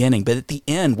in the beginning, but at the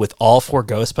end with all 4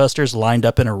 Ghostbusters lined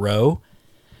up in a row,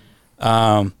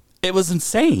 it was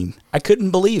insane. I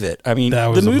couldn't believe it. I mean,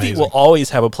 the movie amazing. Will always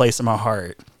have a place in my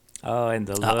heart. Oh, and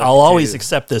the look, I'll always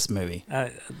accept this movie.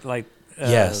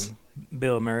 Yes.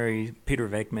 Bill Murray, Peter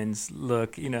Venkman's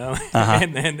look,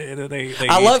 and then they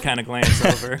each kind of glance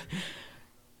over.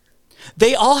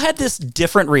 They all had this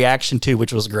different reaction too,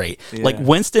 which was great. Yeah. Like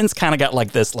Winston's kind of got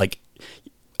like this, like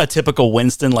a typical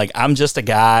Winston, like I'm just a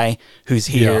guy who's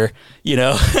here,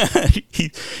 Bill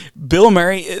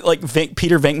Murray, like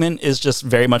Peter Venkman is just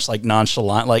very much like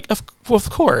nonchalant, like of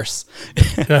course.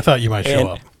 I thought you might show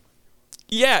up.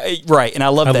 Yeah, right. And I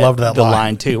loved that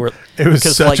line too. Where, it was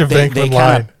such a Venkman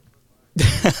line.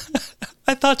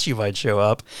 I thought you might show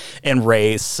up. And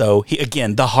Ray's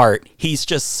the heart, he's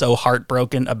just so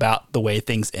heartbroken about the way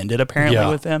things ended apparently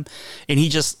with him. And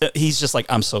he's just like,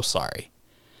 I'm so sorry.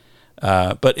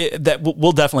 But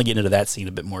we'll definitely get into that scene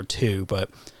a bit more too. But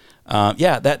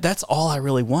that's all I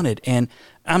really wanted. And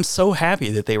I'm so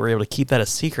happy that they were able to keep that a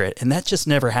secret. And that just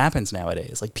never happens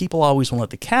nowadays. Like, people always want to let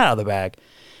the cat out of the bag.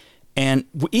 And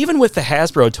even with the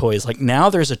Hasbro toys, like now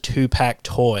there's a 2-pack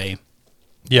toy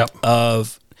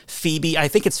of Phoebe. I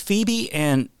think it's Phoebe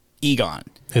and Egon.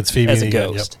 It's Phoebe as and a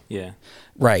ghost. Yep. Yeah.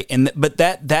 Right. But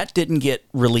that didn't get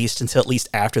released until at least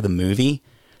after the movie.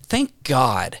 Thank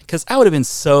God, because I would have been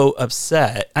so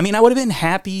upset. I mean, I would have been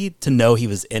happy to know he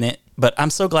was in it, but I'm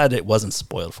so glad that it wasn't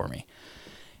spoiled for me.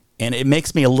 And it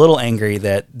makes me a little angry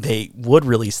that they would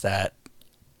release that.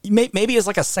 Maybe as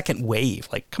like a second wave.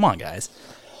 Like, come on, guys.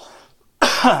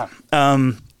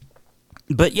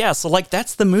 But yeah, so like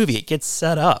that's the movie. It gets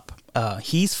set up.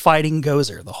 He's fighting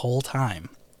Gozer the whole time,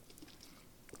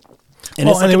 and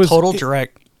it's like a total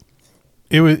direct.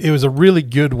 It was a really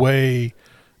good way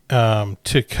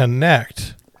to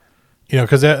connect,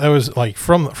 because that was like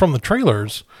from the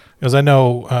trailers. Because I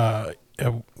know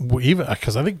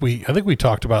because I think we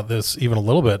talked about this even a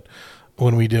little bit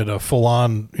when we did a full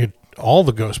on all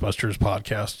the Ghostbusters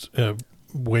podcast.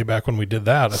 Way back when we did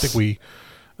that, I think we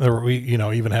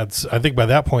even had. I think by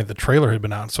that point the trailer had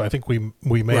been out, so I think we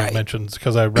may have mentioned,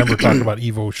 because I remember talking about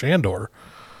Ivo Shandor.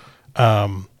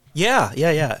 Yeah.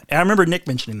 And I remember Nick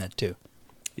mentioning that too.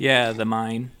 Yeah, the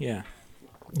mine. Yeah.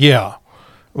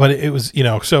 But it was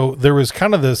so there was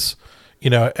kind of this,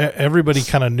 everybody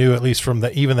kind of knew, at least from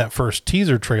even that first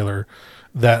teaser trailer,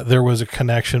 that there was a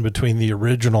connection between the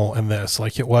original and this.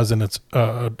 Like, it wasn't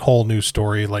a whole new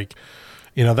story. Like,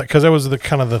 that, because that was the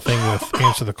kind of the thing with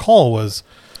Answer the Call was,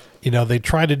 they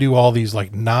tried to do all these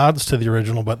like nods to the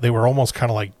original, but they were almost kind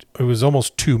of like, it was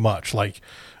almost too much. Like,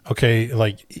 okay,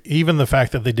 like even the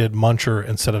fact that they did Muncher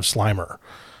instead of Slimer,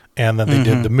 and then they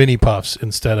did the Mini Puffs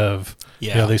instead of,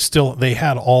 they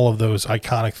had all of those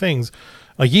iconic things,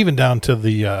 like even down to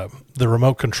the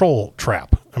remote control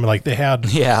trap. I mean, like they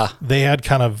had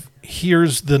kind of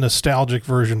here's the nostalgic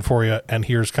version for you, and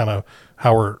here's kind of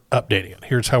how we're updating it.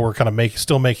 Here's how we're kind of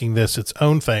still making this its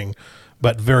own thing,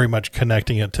 but very much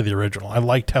connecting it to the original. I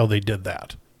liked how they did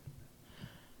that.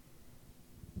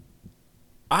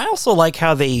 I also like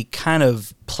how they kind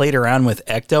of played around with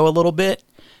Ecto a little bit.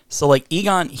 So like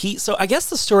Egon, so I guess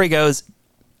the story goes,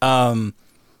 Egon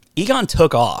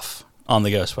took off on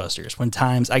the Ghostbusters when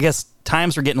times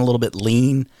were getting a little bit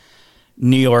lean.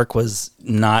 New York was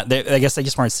not, I guess they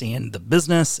just weren't seeing the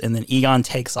business, and then Egon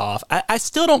takes off. I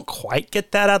still don't quite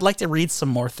get that. I'd like to read some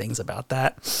more things about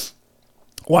that.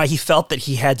 Why he felt that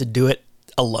he had to do it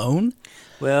alone.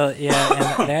 Well,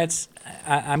 yeah, and that's,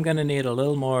 I'm going to need a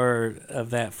little more of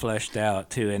that fleshed out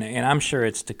too, and I'm sure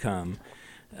it's to come.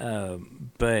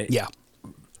 But yeah,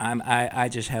 I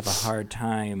just have a hard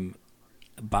time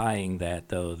buying that,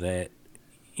 though, that,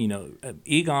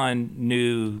 Egon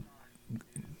knew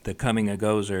the coming of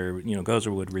Gozer,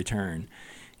 Gozer would return.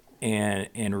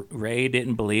 And Ray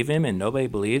didn't believe him, and nobody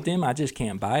believed him. I just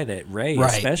can't buy that. Ray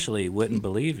especially wouldn't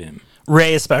believe him.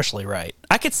 Ray especially, right.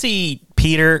 I could see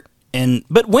Peter,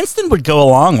 but Winston would go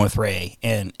along with Ray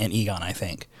and Egon, I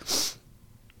think.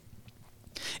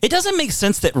 It doesn't make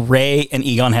sense that Ray and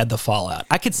Egon had the fallout.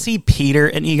 I could see Peter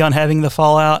and Egon having the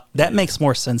fallout. That makes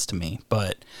more sense to me,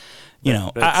 but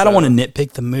I don't want to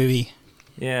nitpick the movie.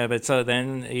 Yeah, but so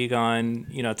then Egon,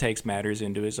 takes matters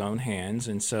into his own hands,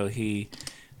 and so he,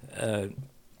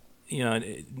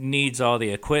 needs all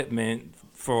the equipment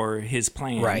for his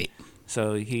plan. Right.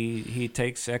 So he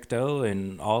takes Ecto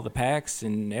and all the packs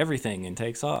and everything and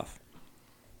takes off.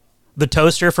 The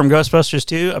toaster from Ghostbusters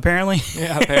 2, apparently.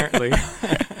 Yeah, apparently.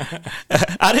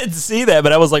 I didn't see that,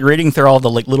 but I was like reading through all the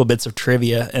like little bits of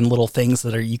trivia and little things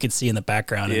that you could see in the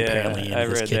background. Yeah, and apparently in I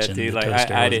his read kitchen, that too.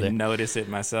 Like I didn't notice it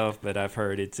myself, but I've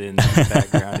heard it's in the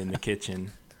background in the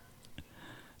kitchen.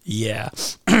 Yeah.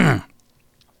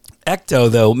 Ecto,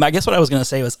 though, I guess what I was going to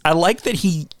say was I like that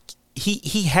he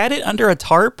had it under a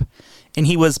tarp, and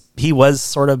he was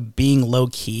sort of being low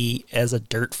key as a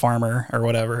dirt farmer or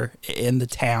whatever in the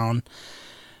town.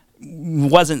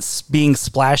 Wasn't being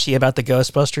splashy about the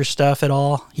Ghostbusters stuff at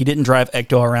all. He didn't drive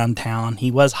Ecto around town.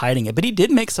 He was hiding it, but he did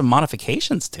make some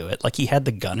modifications to it. Like he had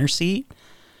the gunner seat.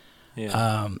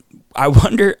 Yeah. I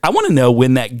want to know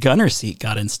when that gunner seat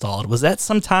got installed. Was that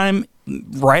sometime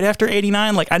right after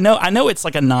 89? Like I know it's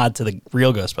like a nod to the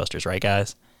real Ghostbusters, right,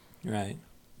 guys? Right.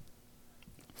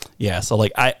 Yeah, so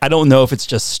like I don't know if it's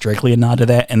just strictly a nod to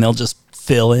that, and they'll just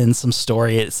fill in some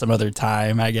story at some other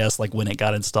time, I guess, like when it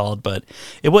got installed. But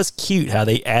it was cute how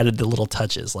they added the little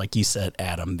touches, like you said,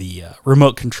 Adam, the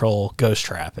remote control ghost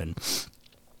trap and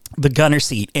the gunner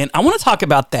seat. And I want to talk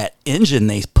about that engine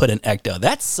they put in Ecto.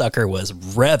 That sucker was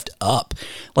revved up.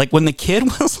 Like when the kid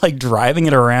was like driving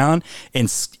it around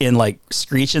and like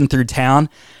screeching through town.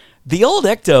 The old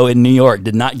Ecto in New York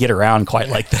did not get around quite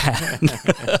like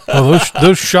that. Well,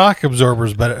 those shock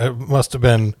absorbers must have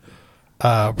been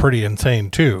pretty insane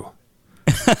too.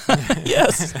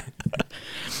 Yes.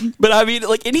 But I mean,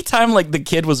 like anytime like the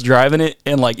kid was driving it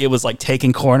and like it was like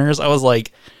taking corners, I was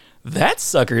like, that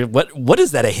sucker, what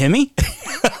is that, a Hemi?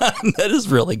 That is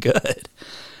really good.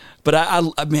 But I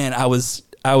was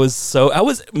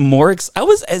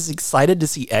as excited to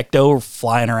see Ecto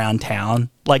flying around town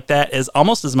like that as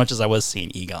almost as much as I was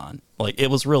seeing Egon. Like it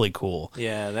was really cool.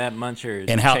 Yeah, that Muncher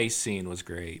chase scene was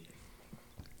great.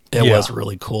 It was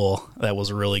really cool. That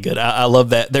was really good. I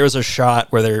love that. There was a shot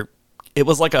where it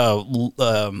was like a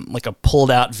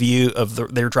pulled out view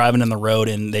of they're driving in the road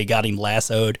and they got him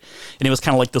lassoed, and it was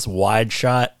kind of like this wide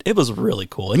shot. It was really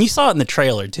cool, and you saw it in the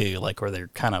trailer too, like where they're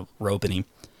kind of roping him.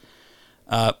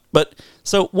 But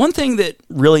so one thing that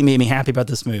really made me happy about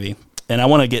this movie, and I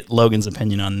want to get Logan's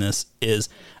opinion on this, is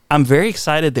I'm very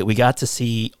excited that we got to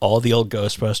see all the old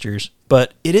Ghostbusters,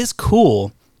 but it is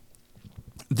cool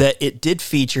that it did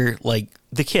feature like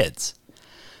the kids.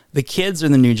 The kids are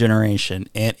the new generation,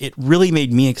 and it really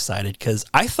made me excited because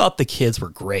I thought the kids were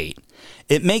great.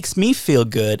 It makes me feel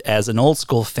good as an old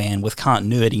school fan with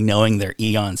continuity, knowing they're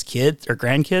Egon's kids or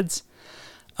grandkids.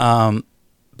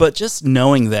 But just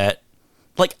knowing that,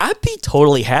 like, I'd be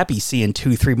totally happy seeing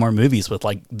 2-3 more movies with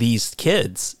like these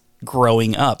kids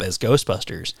growing up as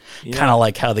Ghostbusters. Yeah. Kind of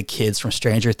like how the kids from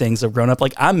Stranger Things have grown up.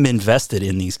 Like, I'm invested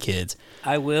in these kids.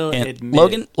 I will admit,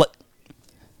 Logan.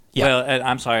 Yeah. Well,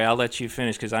 I'm sorry. I'll let you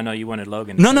finish because I know you wanted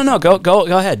Logan. No.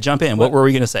 Go ahead. Jump in. What were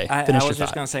we going to say? I was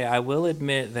just going to say I will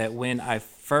admit that when I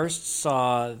first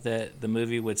saw that the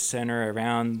movie would center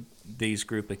around these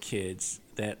group of kids,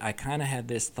 that I kind of had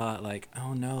this thought like,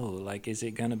 oh no, like is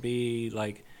it going to be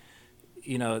like,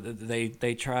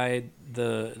 they tried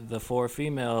the 4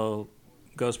 female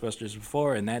Ghostbusters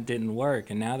before, and that didn't work.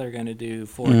 And now they're going to do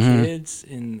 4 kids,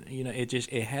 and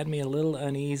it had me a little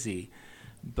uneasy,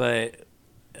 but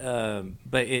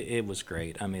it was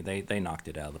great. I mean, they knocked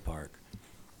it out of the park.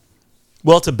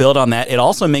 Well, to build on that, it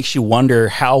also makes you wonder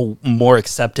how more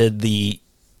accepted the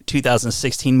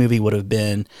 2016 movie would have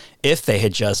been if they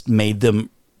had just made them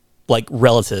like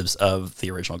relatives of the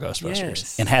original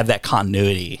Ghostbusters and have that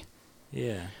continuity.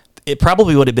 Yeah. It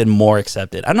probably would have been more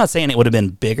accepted. I'm not saying it would have been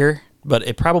bigger, but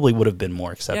it probably would have been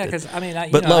more accepted. Yeah, because, I mean,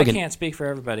 Logan, I can't speak for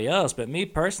everybody else, but me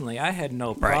personally, I had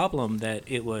no problem that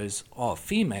it was all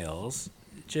females,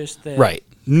 just that... Right.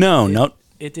 No,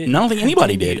 it didn't I don't think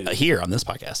anybody continue. did here on this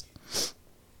podcast.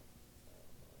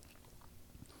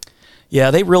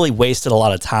 Yeah, they really wasted a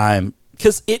lot of time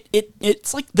because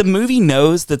it's like the movie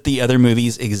knows that the other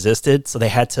movies existed, so they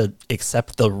had to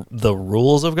accept the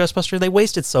rules of Ghostbusters. They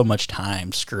wasted so much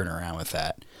time screwing around with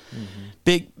that.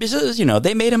 Because,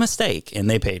 they made a mistake and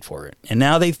they paid for it. And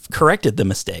now they've corrected the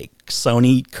mistake.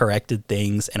 Sony corrected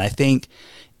things, and I think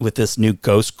with this new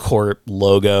Ghost Corp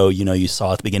logo, you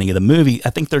saw at the beginning of the movie, I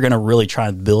think they're going to really try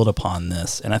and build upon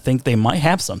this, and I think they might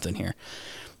have something here.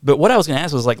 But what I was going to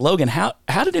ask was, like, Logan, how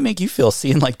did it make you feel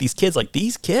seeing, like, these kids? Like,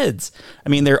 these kids, I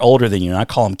mean, they're older than you, and I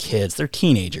call them kids. They're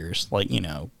teenagers, like,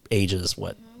 ages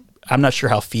what? I'm not sure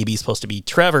how Phoebe's supposed to be.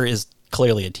 Trevor is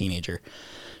clearly a teenager.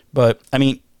 But, I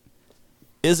mean,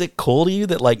 is it cool to you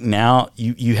that, like, now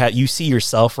you see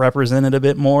yourself represented a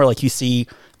bit more? Like, you see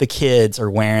the kids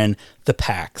are wearing the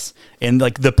packs, and,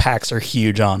 like, the packs are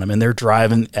huge on them, and they're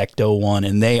driving Ecto-1,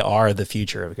 and they are the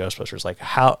future of Ghostbusters. Like,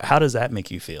 how does that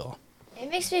make you feel? It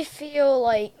makes me feel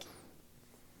like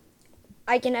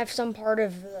I can have some part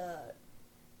of the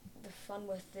fun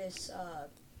with this,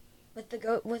 with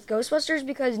Ghostbusters,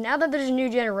 because now that there's a new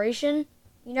generation,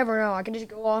 you never know. I can just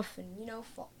go off and,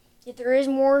 if there is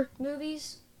more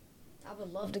movies, I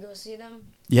would love to go see them.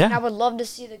 Yeah. And I would love to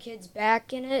see the kids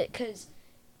back in it, because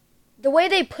the way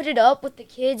they put it up with the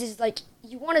kids is, like,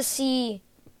 you want to see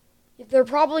if they're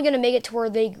probably going to make it to where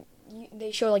they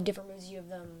show, like, different movies of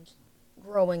them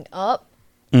growing up.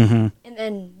 Mm-hmm. And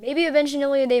then maybe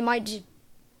eventually they might just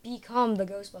become the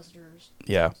Ghostbusters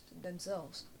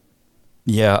themselves.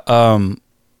 Yeah.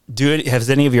 Has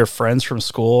any of your friends from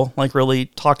school, like, really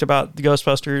talked about the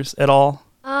Ghostbusters at all?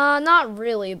 Not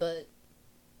really, but...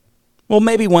 Well,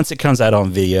 maybe once it comes out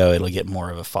on video, it'll get more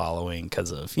of a following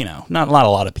because of, not a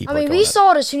lot of people. I mean, we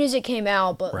saw it as soon as it came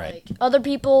out, but, right. like, other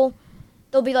people,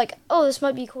 they'll be like, oh, this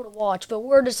might be cool to watch, but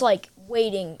we're just, like,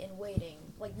 waiting and waiting.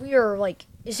 Like, we are, like,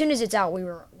 as soon as it's out, we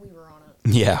were on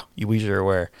it. Yeah, we sure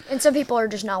were. And some people are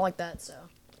just not like that, so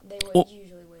they would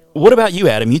usually wait a little. What about you,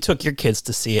 Adam? You took your kids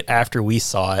to see it after we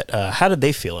saw it. How did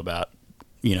they feel about,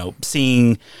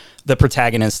 seeing the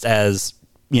protagonist as,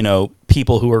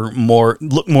 people who are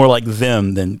look more like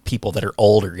them than people that are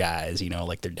older guys,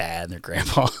 like their dad and their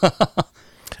grandpa?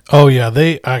 Oh, yeah.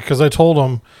 Because I told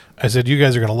them, I said, you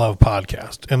guys are going to love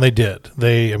podcast. And they did.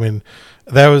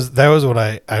 That was what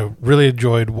I really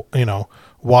enjoyed,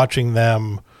 watching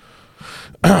them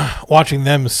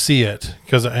see it,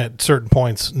 because at certain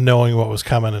points knowing what was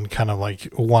coming and kind of like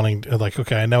wanting to, like,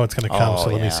 okay, I know it's going to come, so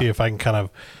let me see if I can kind of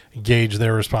gauge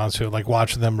their response to it, like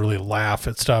watching them really laugh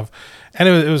at stuff. And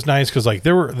it was nice because, like,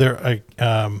 when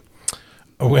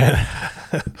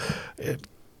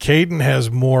Caden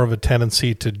has more of a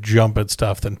tendency to jump at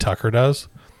stuff than Tucker does.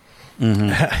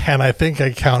 Mm-hmm. And I think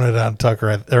I counted on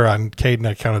Caden,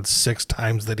 I counted 6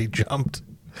 times that he jumped.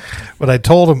 But I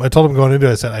told him going into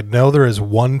it, I said, I know there is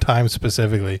one time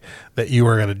specifically that you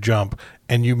are going to jump,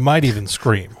 and you might even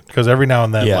scream, because every now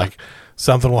and then, like,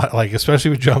 something like,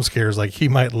 especially with jump scares, like, he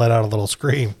might let out a little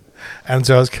scream. And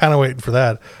so I was kind of waiting for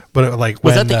that. But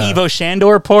was that the Ivo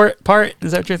Shandor part?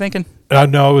 Is that what you're thinking?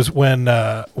 No, it was when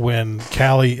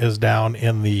Callie is down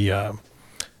in the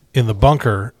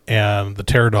bunker and the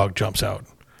terror dog jumps out.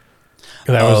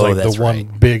 That was like the one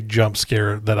big jump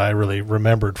scare that I really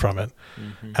remembered from it.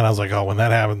 Mm-hmm. And I was like, oh, when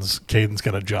that happens, Caden's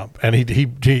gonna jump. And he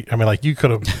I mean, like, you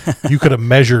could have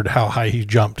measured how high he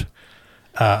jumped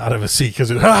out of his seat, because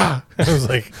it was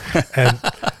like, and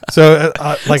so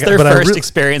like, it's their first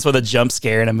experience with a jump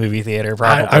scare in a movie theater.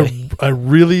 Probably. I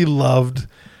really loved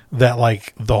that.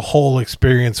 Like, the whole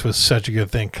experience was such a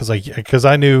good thing, because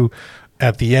I knew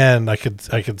at the end I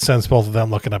could sense both of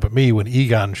them looking up at me when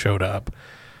Egon showed up.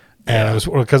 And it was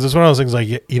because it's one of those things,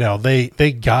 like,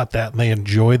 they got that and they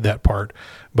enjoyed that part,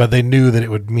 but they knew that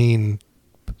it would mean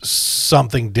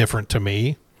something different to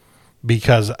me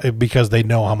because they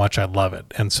know how much I love it.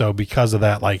 And so because of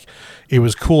that, like, it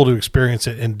was cool to experience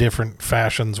it in different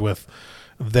fashions with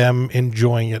them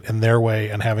enjoying it in their way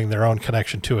and having their own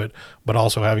connection to it, but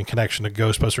also having connection to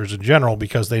Ghostbusters in general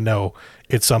because they know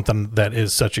it's something that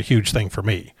is such a huge thing for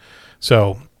me.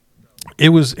 So it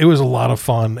was a lot of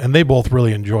fun, and they both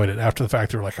really enjoyed it. After the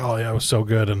fact, they were like, "Oh yeah, it was so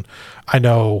good." And I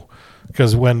know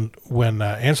because when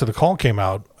Answer the Call came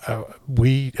out,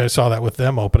 I saw that with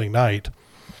them opening night.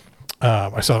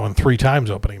 I saw that one 3 times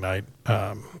opening night,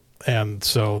 and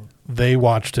so they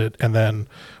watched it, and then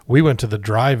we went to the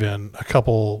drive-in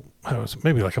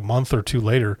maybe like a month or 2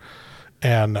 later,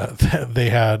 and they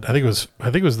had I think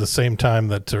it was the same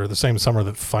time or the same summer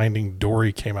that Finding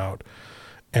Dory came out.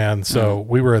 And so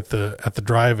we were at the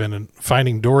drive-in, and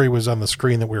Finding Dory was on the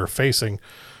screen that we were facing,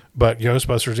 but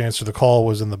Ghostbusters Answer the Call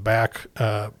was in the back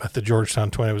at the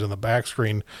Georgetown 20. It was in the back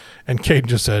screen, and Kate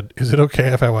just said, "Is it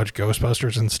okay if I watch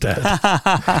Ghostbusters instead?"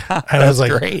 And I was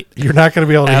like, "Great. You're not going to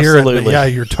be able to hear it, but yeah,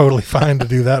 you're totally fine to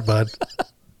do that, bud."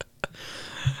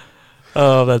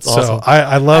 Oh, that's awesome. So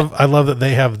I love that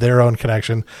they have their own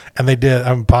connection, and they did.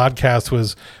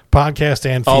 Podcast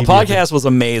and Phoebe. Podcast was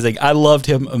amazing. I loved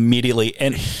him immediately,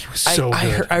 and he was so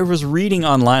good. I was reading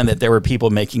online that there were people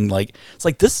making it's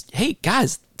like this. Hey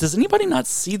guys, does anybody not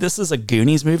see this as a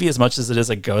Goonies movie as much as it is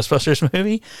a Ghostbusters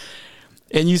movie?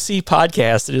 And you see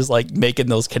Podcast, it is like making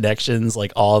those connections,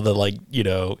 like all the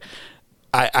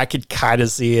I could kind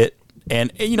of see it.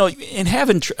 And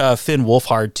having Finn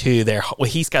Wolfhard too,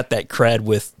 he's got that cred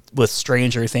with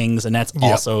Stranger Things, and that's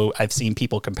also I've seen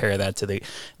people compare that to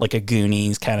a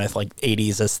Goonies kind of like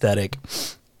 80s aesthetic.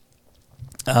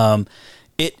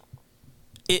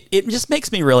 It just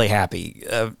makes me really happy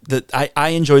that I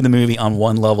enjoy the movie on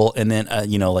one level, and then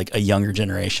like a younger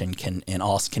generation can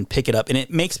pick it up, and it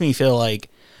makes me feel like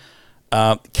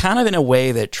kind of in a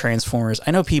way that Transformers.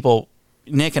 I know people.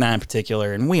 Nick and I in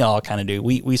particular, and we all kind of do,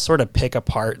 we sort of pick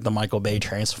apart the Michael Bay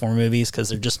Transformer movies because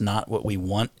they're just not what we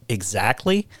want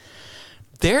exactly.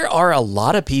 There are a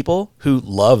lot of people who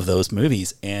love those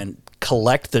movies and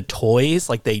collect the toys,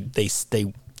 like they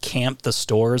camp the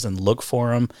stores and look for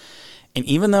them. And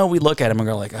even though we look at them and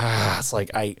go like, it's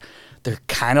like they're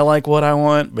kind of like what I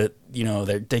want, but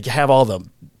they have all the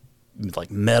like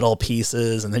metal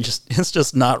pieces, and it's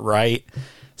just not right.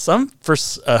 For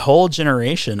a whole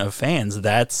generation of fans,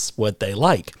 that's what they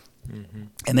like. Mm-hmm.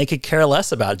 And they could care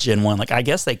less about Gen 1. Like, I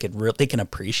guess they can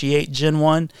appreciate Gen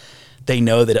 1. They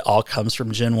know that it all comes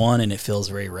from Gen 1 and it feels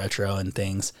very retro and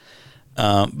things.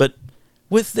 But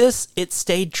with this, it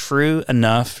stayed true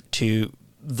enough to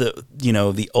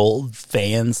the old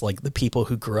fans, like the people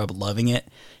who grew up loving it,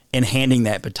 and handing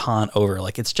that baton over.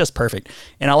 Like, it's just perfect.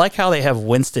 And I like how they have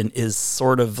Winston is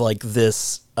sort of like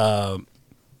this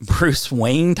Bruce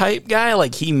Wayne type guy.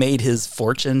 Like, he made his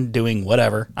fortune doing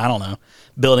whatever, I don't know,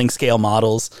 building scale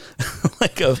models.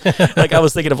 like I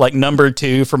was thinking of like number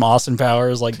 2 from Austin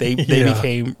Powers. Like they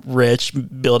became rich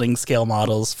building scale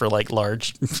models for like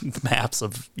large maps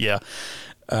of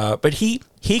but he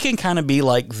can kind of be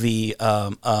like the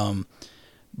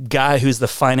guy who's the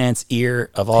finance ear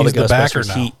of all the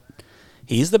Ghostbusters.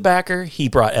 He's the backer. He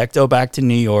brought Ecto back to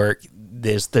New York.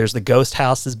 There's the Ghost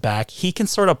House is back. He can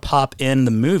sort of pop in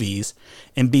the movies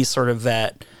and be sort of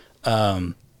that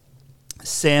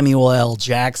Samuel L.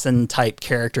 Jackson type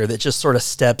character that just sort of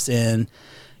steps in,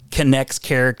 connects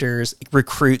characters,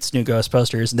 recruits new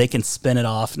Ghostbusters, and they can spin it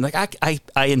off. And like I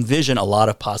envision a lot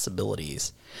of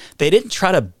possibilities. They didn't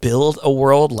try to build a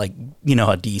world like, a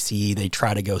DC. They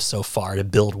try to go so far to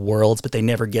build worlds, but they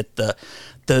never get the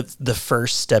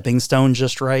first stepping stone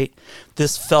just right.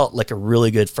 This felt like a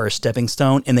really good first stepping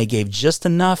stone, and they gave just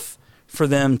enough for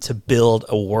them to build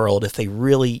a world if they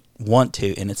really want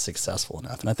to, and it's successful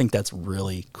enough. And I think that's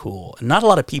really cool. And not a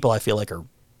lot of people, I feel like,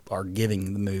 are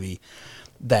giving the movie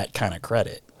that kind of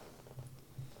credit.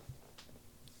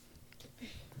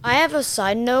 I have a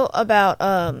side note about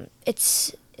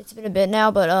it's been a bit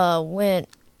now, but when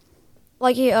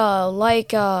like you guys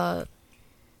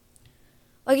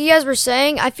were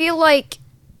saying, I feel like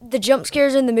the jump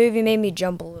scares in the movie made me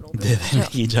jump a little bit. Did they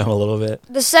make you jump a little bit?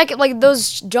 The second, like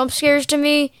those jump scares to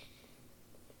me,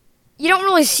 you don't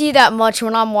really see that much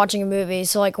when I'm watching a movie.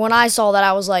 So like when I saw that,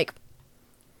 I was like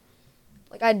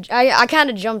I kind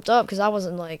of jumped up because I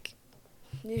wasn't like.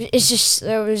 It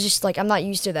was just like I'm not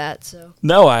used to that. So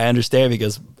no, I understand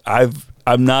because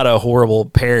I'm not a horrible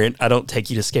parent. I don't take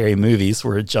you to scary movies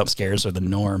where jump scares are the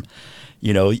norm.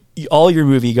 All your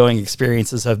movie going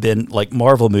experiences have been like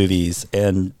Marvel movies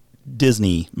and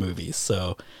Disney movies.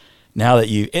 So now that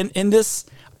in this,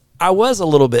 I was a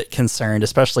little bit concerned,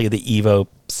 especially the Evo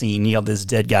scene. You have this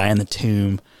dead guy in the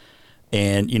tomb,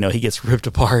 and he gets ripped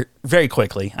apart very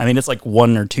quickly. I mean, it's like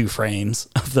 1 or 2 frames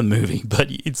of the movie, but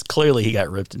it's clearly he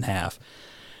got ripped in half.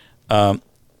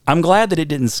 I'm glad that it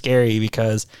didn't scare you,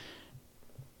 because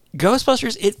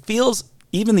Ghostbusters, it feels,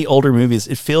 even the older movies,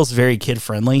 it feels very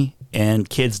kid-friendly, and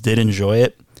kids did enjoy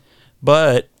it.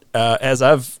 But as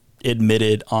I've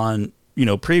admitted on,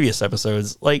 previous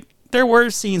episodes, like, there were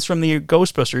scenes from the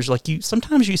Ghostbusters, like,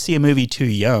 sometimes you see a movie too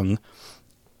young,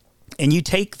 and you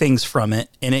take things from it,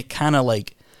 and it kind of,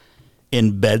 like,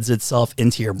 embeds itself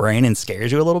into your brain and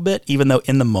scares you a little bit, even though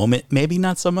in the moment, maybe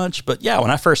not so much. But yeah,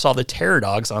 when I first saw the Terror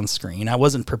Dogs on screen, I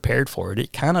wasn't prepared for it.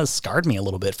 It kind of scarred me a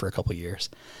little bit for a couple years.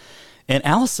 And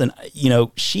Allison,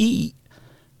 she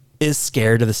is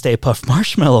scared of the Stay Puft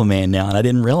Marshmallow Man now, and I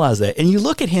didn't realize that. And you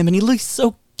look at him, and he looks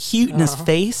so cute in his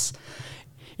face,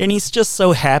 and he's just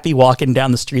so happy walking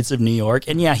down the streets of New York.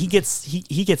 And yeah, he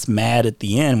gets mad at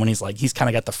the end when he's kind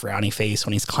of got the frowny face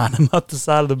when he's climbing up the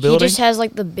side of the building. He just has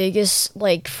like the biggest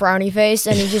like frowny face,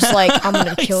 and he's just like, I'm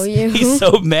gonna kill you. He's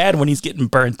so mad when he's getting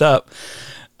burnt up.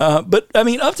 But I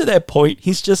mean, up to that point,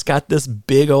 he's just got this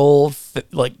big old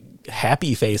like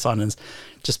happy face on his,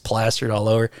 just plastered all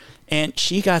over. And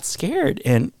she got scared,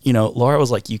 and Laura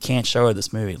was like, "You can't show her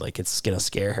this movie. Like, it's gonna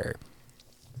scare her."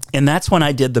 And that's when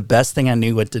I did the best thing I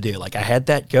knew what to do. Like, I had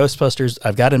that Ghostbusters,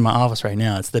 I've got it in my office right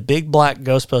now. It's the big black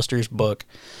Ghostbusters book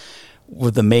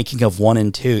with the making of 1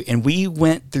 and 2. And we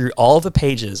went through all the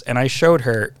pages, and I showed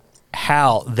her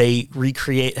how they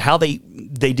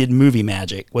did movie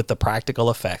magic with the practical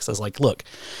effects. I was like, look,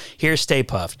 here's Stay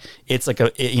Puft. It's like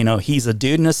he's a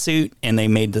dude in a suit, and they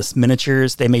made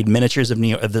miniatures of New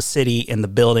York, of the city and the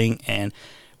building. And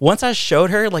once I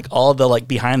showed her like all the like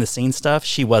behind the scenes stuff,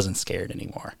 she wasn't scared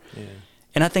anymore. Yeah.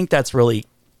 And I think that's really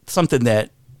something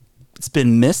that it's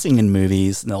been missing in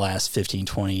movies in the last 15,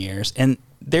 20 years. And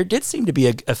there did seem to be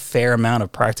a fair amount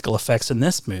of practical effects in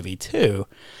this movie too.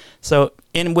 So,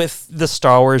 and with the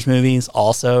Star Wars movies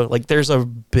also, like, there's a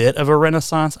bit of a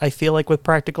renaissance, I feel like, with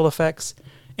practical effects.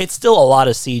 It's still a lot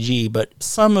of CG, but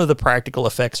some of the practical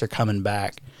effects are coming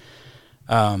back.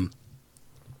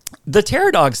 The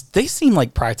Terror Dogs, they seem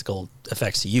like practical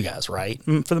effects to you guys, right?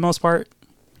 For the most part?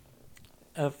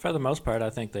 For the most part, I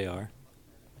think they are.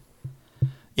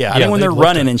 Yeah, I mean, when they're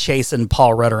running and chasing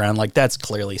Paul Rudd around, like, that's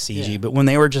clearly CG. Yeah. But when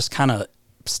they were just kind of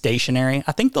stationary,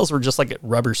 I think those were just like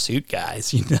rubber suit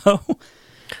guys, and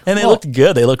they looked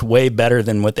good. They looked way better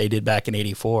than what they did back in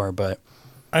 '84. But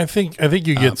I think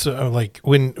you get like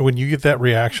when you get that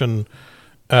reaction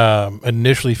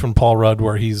initially from Paul Rudd,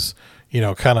 where he's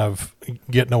kind of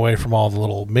getting away from all the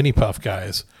little mini puff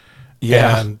guys.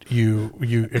 Yeah, and you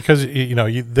because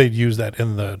they'd use that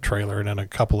in the trailer and in a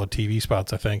couple of TV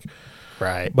spots, I think.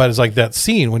 Right, but it's like that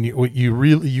scene when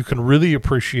you can really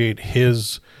appreciate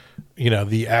his.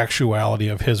 The actuality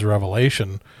of his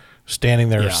revelation, standing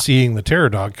there seeing the Terror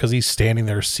Dog, because he's standing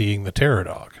there seeing the Terror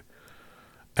Dog.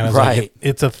 And it's like,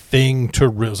 it's a thing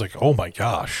to, it's like, oh my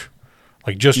gosh.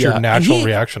 Like, just your natural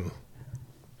reaction.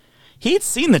 He'd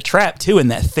seen the trap too, and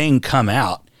that thing come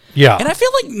out. Yeah. And I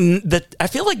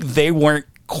feel like they weren't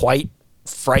quite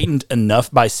frightened enough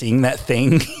by seeing that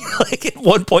thing. Like, at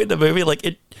one point in the movie, like,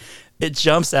 it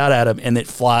jumps out at him and it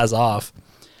flies off.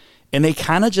 And they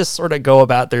kind of just sort of go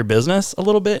about their business a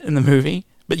little bit in the movie.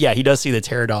 But yeah, he does see the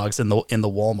Terror Dogs in the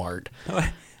Walmart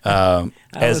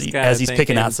as he's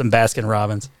picking out some Baskin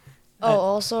Robbins. Oh,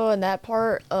 also in that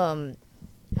part, I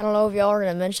don't know if y'all are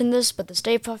going to mention this, but the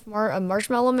Stay Puft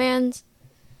Marshmallow Mans,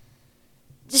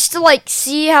 just to like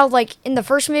see how like in the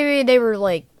first movie they were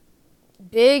like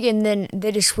big, and then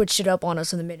they just switched it up on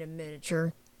us and they made it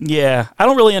miniature. Yeah, I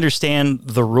don't really understand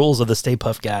the rules of the Stay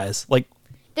Puft guys. Like,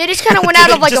 they just kind of went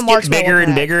out of like a marshmallow. Bigger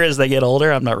and bigger as they get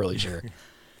older. I'm not really sure.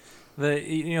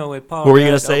 With Paul, what were you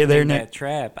gonna say there, Nick? That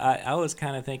trap. I was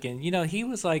kind of thinking, he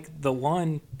was like the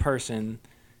one person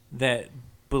that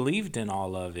believed in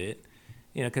all of it.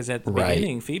 Because at the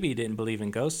beginning, Phoebe didn't believe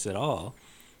in ghosts at all,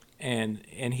 and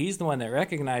he's the one that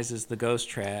recognizes the ghost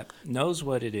trap, knows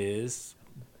what it is,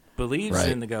 believes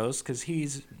in the ghost because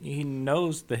he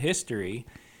knows the history.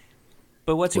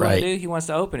 But what's he want to do? He wants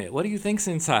to open it. What do you think's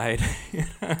inside?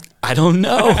 I don't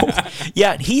know.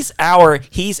 Yeah, he's our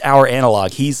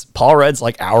analog. Paul Rudd's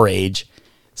like our age,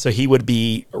 so he would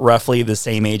be roughly the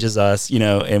same age as us,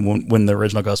 and when the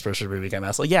original Ghostbusters movie came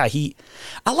out. So yeah,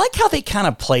 I like how they kind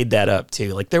of played that up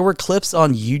too. Like, there were clips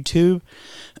on YouTube,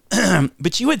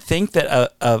 but you would think that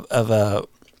of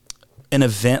an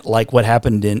event like what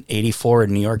happened in '84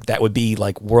 in New York, that would be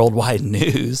like worldwide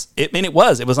news. It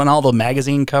was on all the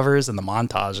magazine covers and the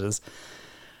montages.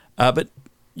 But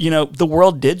the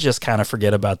world did just kind of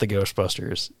forget about the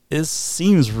Ghostbusters. It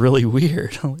seems really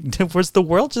weird. Was the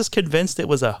world just convinced it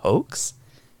was a hoax?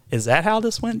 Is that how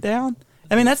this went down?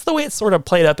 I mean, that's the way it sort of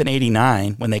played up in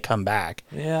 '89 when they come back.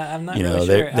 Yeah, I'm not really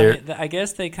sure. I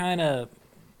guess they kind of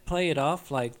play it off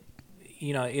like,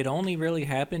 it only really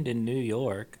happened in New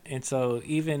York. And so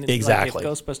even exactly.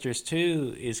 Like if Ghostbusters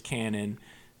 2 is canon,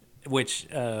 which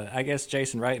I guess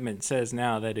Jason Reitman says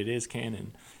now that it is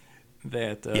canon,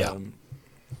 that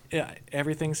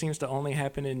everything seems to only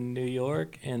happen in New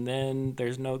York, and then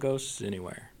there's no ghosts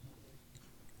anywhere.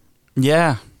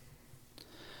 Yeah.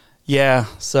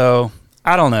 So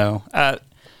I don't know.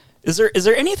 Is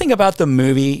there anything about the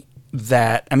movie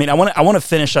that, I mean, I want to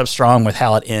finish up strong with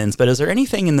how it ends, but is there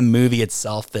anything in the movie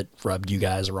itself that rubbed you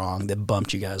guys wrong, that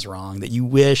bumped you guys wrong, that you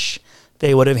wish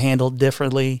they would have handled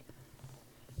differently?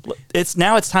 It's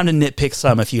time to nitpick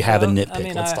some. If you have a nitpick, I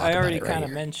mean, let's talk about it. I already right kind of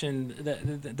here. mentioned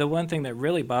that the one thing that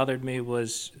really bothered me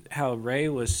was how Ray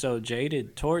was so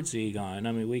jaded towards Egon.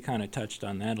 I mean, we kind of touched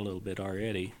on that a little bit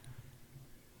already.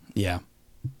 Yeah.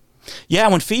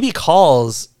 When Phoebe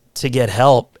calls to get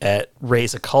help at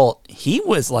Ray's occult, he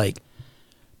was like,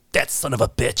 that son of a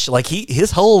bitch. Like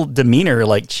his whole demeanor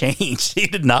like changed. He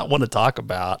did not want to talk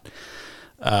about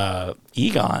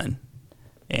Egon.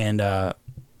 And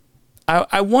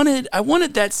I wanted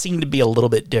that scene to be a little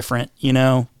bit different,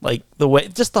 like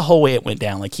the whole way it went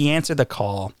down. Like he answered the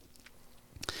call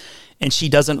and she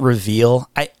doesn't reveal,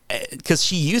 because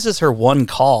she uses her one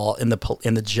call in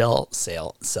the jail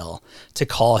cell to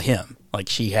call him. Like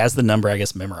she has the number, I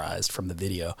guess, memorized from the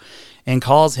video, and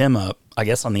calls him up, I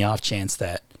guess, on the off chance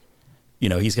that,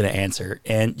 he's going to answer.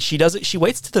 And she does it. She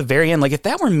waits to the very end. Like if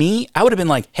that were me, I would have been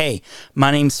like, hey,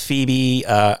 my name's Phoebe.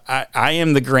 I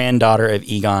am the granddaughter of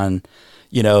Egon,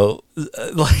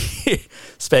 like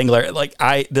Spengler. Like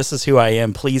this is who I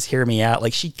am. Please hear me out.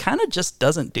 Like she kind of just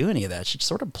doesn't do any of that. She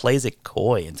sort of plays it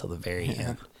coy until the very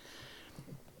end.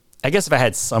 I guess if I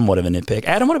had somewhat of a nitpick.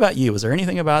 Adam, what about you? Was there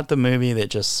anything about the movie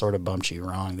that just sort of bumped you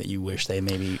wrong that you wish they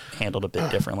maybe handled a bit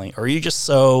differently? Or are you just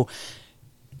so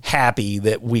happy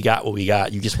that we got what we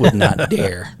got, you just would not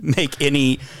dare make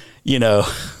any,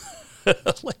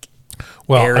 like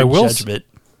judgment?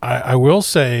 I will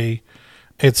say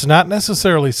it's not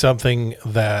necessarily something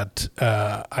that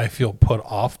I feel put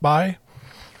off by.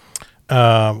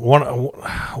 One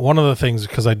of the things,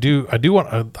 because I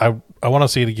want to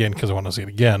see it again because I want to see it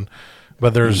again,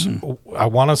 but I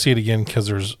want to see it again because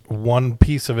there's one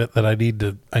piece of it that I need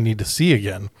to see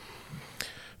again,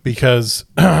 because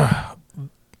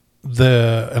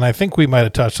and I think we might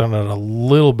have touched on it a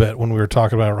little bit when we were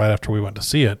talking about it right after we went to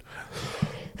see it.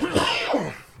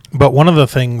 But one of the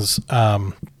things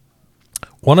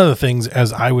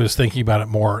as I was thinking about it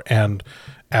more, and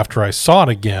after I saw it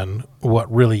again,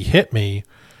 what really hit me,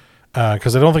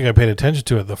 because I don't think I paid attention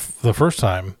to it the first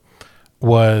time,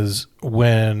 was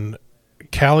when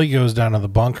Callie goes down to the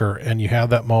bunker and you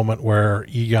have that moment where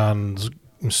Egon's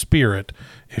spirit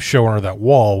is showing her that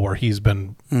wall where he's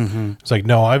been. It's like,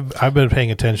 no, I've been paying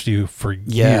attention to you for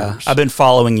years. I've been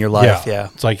following your life. Yeah.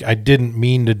 It's like, I didn't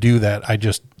mean to do that.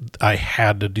 I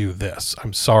had to do this.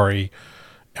 I'm sorry.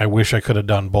 I wish I could have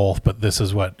done both, but this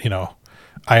is what,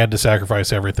 I had to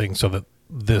sacrifice everything so that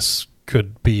this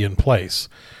could be in place.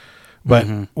 But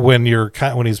when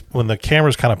the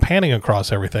camera's kind of panning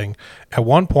across everything, at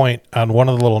one point on one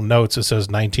of the little notes it says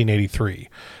 1983,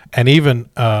 and even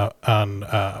on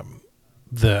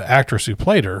the actress who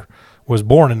played her was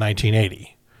born in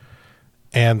 1980,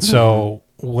 and so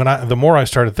the more I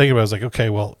started thinking about it, I was like, okay,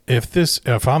 well,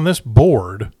 if on this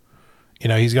board,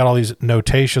 he's got all these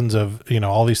notations of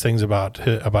all these things about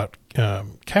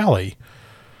Callie.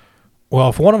 Well,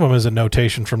 if one of them is a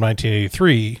notation from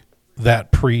 1983.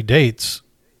 That predates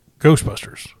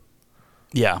Ghostbusters.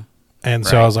 Yeah. And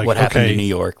so I was like, what happened in New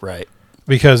York, right?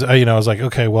 Because, I was like,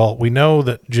 okay, well, we know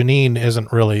that Janine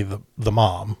isn't really the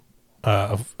mom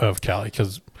of Callie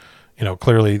because,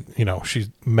 clearly,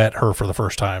 she met her for the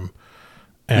first time.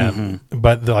 And,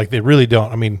 but they really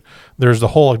don't. I mean, there's the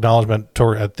whole acknowledgement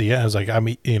at the end. It's like,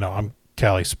 I'm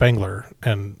Callie Spengler.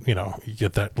 And, you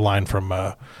get that line from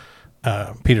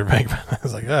Peter Venkman. I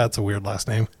was like, that's a weird last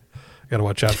name. Got to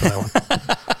watch out for that one.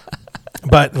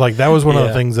 But that was one of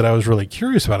the things that I was really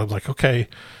curious about. I was like, okay,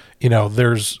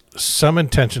 there's some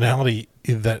intentionality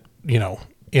that,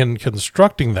 in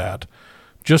constructing that,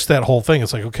 just that whole thing.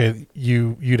 It's like, okay,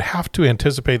 you'd have to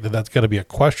anticipate that that's going to be a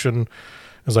question.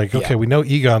 It's like, okay, we know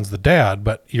Egon's the dad,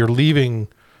 but you're leaving,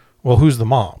 well, who's the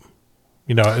mom?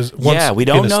 We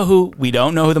don't know who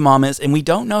the mom is, and we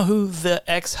don't know who the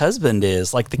ex-husband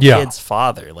is, like the kid's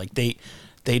father. Like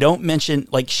they don't mention,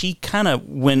 like she kind of,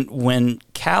 when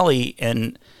Callie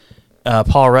and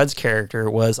Paul Rudd's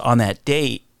character was on that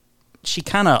date, she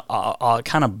kind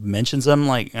of mentions him,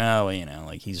 like, oh,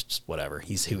 like he's just whatever,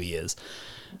 he's who he is.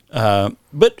 But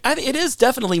it is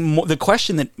definitely the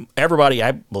question that everybody,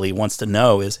 I believe, wants to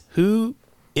know is who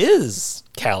is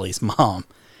Callie's mom.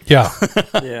 Yeah.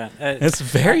 Yeah. It's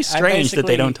very strange that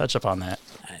they don't touch upon that.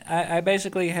 I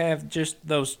basically have just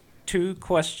those two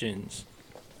questions.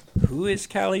 Who is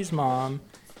Callie's mom,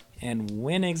 and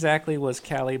when exactly was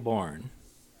Callie born?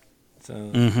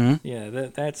 So, yeah,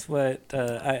 that's what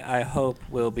I hope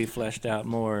will be fleshed out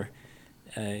more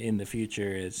in the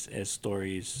future as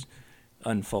stories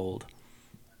unfold.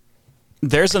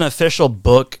 There's an official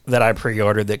book that I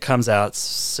pre-ordered that comes out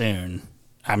soon.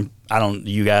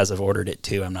 You guys have ordered it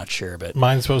too, I'm not sure, but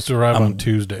mine's supposed to arrive on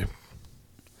Tuesday.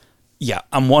 Yeah,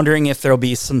 I'm wondering if there'll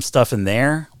be some stuff in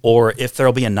there or if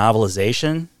there'll be a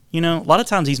novelization. You know, a lot of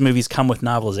times these movies come with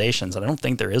novelizations, and I don't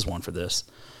think there is one for this.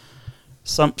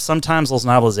 Sometimes those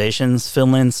novelizations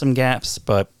fill in some gaps,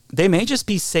 but they may just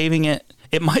be saving it.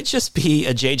 It might just be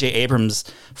a J.J. Abrams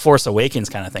Force Awakens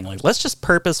kind of thing. Like, let's just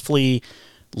purposefully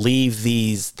leave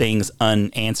these things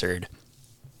unanswered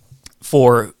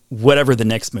for whatever the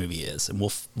next movie is, and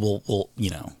we'll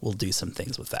do some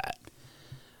things with that.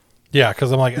 Yeah,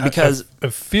 because I'm like, because I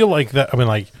feel like that. I mean,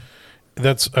 like,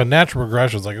 that's a natural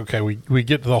progression. It's like, okay, we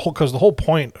get to the whole, because the whole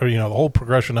point, or the whole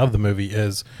progression of the movie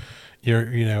is,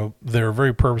 they're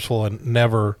very purposeful and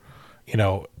never,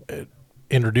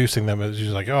 introducing them as she's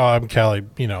like, oh, I'm Callie,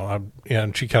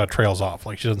 and she kind of trails off.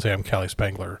 Like, she doesn't say I'm Callie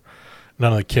Spengler.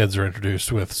 None of the kids are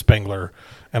introduced with Spengler.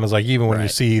 And it's like, even when you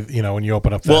see, when you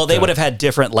open up that, they would have had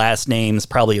different last names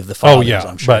probably of the fathers,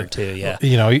 I'm sure, too. Yeah.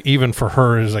 Even for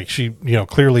her, is like, she,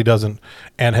 clearly doesn't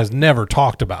and has never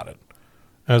talked about it.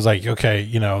 I was like, okay,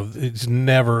 it's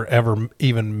never, ever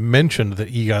even mentioned that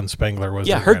Egon Spengler was.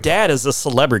 Yeah, her dad is a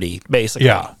celebrity, basically.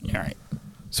 Yeah. All right.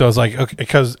 So I was like, okay,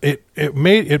 because it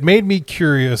made me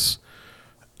curious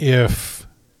if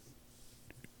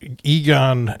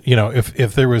Egon,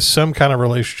 if there was some kind of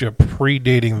relationship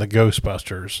predating the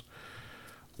Ghostbusters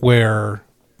where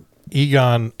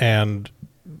Egon and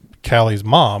Callie's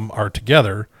mom are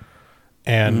together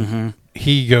and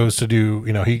he goes to do,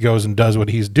 he goes and does what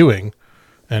he's doing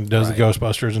and does the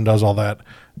Ghostbusters and does all that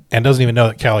and doesn't even know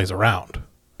that Callie's around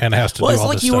and has to do all this stuff.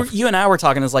 Well, it's like you and I were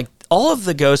talking, is like all of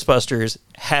the Ghostbusters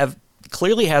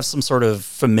clearly have some sort of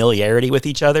familiarity with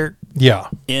each other. Yeah.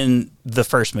 In the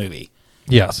first movie.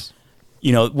 Yes.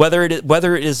 Whether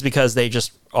it is because they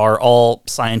just are all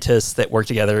scientists that work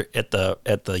together at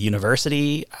the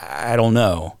university, I don't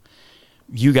know.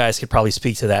 You guys could probably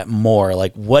speak to that more.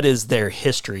 Like, what is their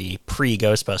history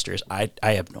pre-Ghostbusters?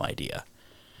 I have no idea.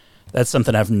 That's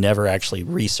something I've never actually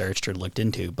researched or looked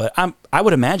into. But I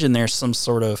would imagine there's some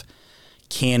sort of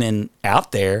canon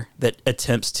out there that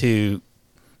attempts to,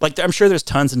 like, I'm sure there's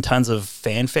tons and tons of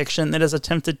fan fiction that has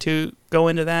attempted to go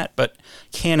into that, but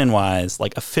canon-wise,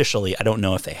 like, officially, I don't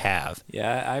know if they have.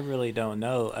 Yeah, I really don't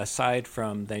know, aside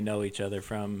from they know each other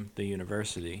from the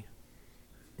university.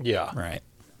 Yeah. Right.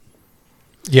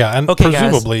 Yeah, and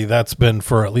presumably that's been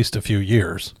for at least a few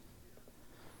years.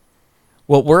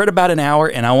 Well, we're at about an hour,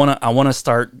 and I want to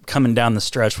start coming down the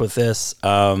stretch with this.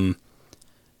 The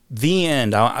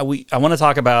end. I want to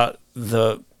talk about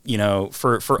the,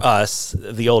 for us,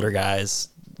 the older guys,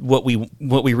 what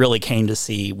we really came to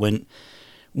see when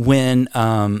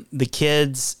the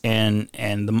kids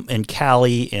and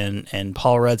Callie and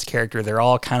Paul Rudd's character, they're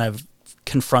all kind of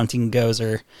confronting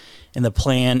Gozer, and the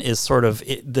plan is sort of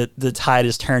the tide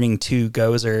is turning to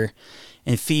Gozer.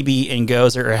 And Phoebe and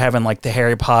Gozer are having like the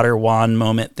Harry Potter wand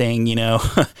moment thing,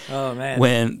 Oh man!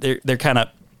 When they're kind of.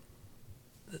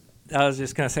 I was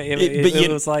just gonna say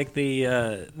it was like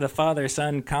the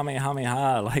father-son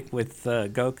Kamehameha, like with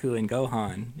Goku and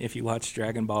Gohan. If you watch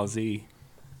Dragon Ball Z.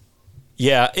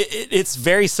 Yeah, it's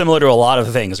very similar to a lot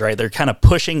of things, right? They're kind of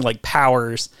pushing like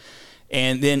powers,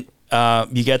 and then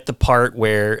you get the part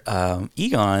where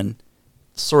Egon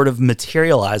sort of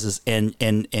materializes and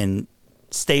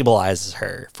stabilizes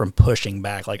her from pushing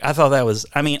back. Like, I thought that was,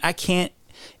 I can't,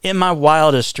 in my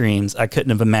wildest dreams, I couldn't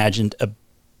have imagined a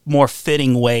more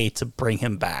fitting way to bring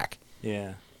him back.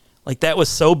 Yeah. Like, that was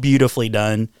so beautifully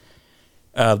done.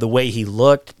 The way he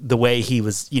looked, the way he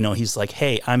was, he's like,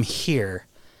 hey, I'm here.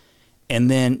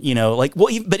 And then,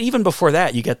 but even before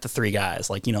that, you get the three guys,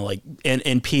 like,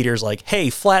 and Peter's like, hey,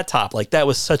 Flat Top. Like, that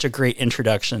was such a great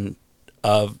introduction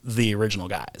of the original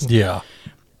guys. Yeah.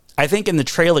 I think in the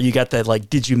trailer you got that, like,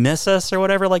 did you miss us or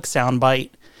whatever, like,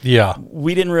 soundbite. Yeah.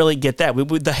 We didn't really get that.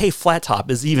 The hey, Flat Top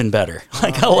is even better.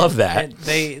 Like, I love that.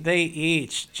 They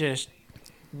each just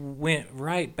went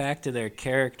right back to their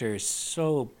characters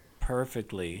so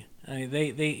perfectly.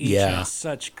 They each have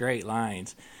such great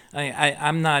lines.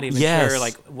 I'm not even sure,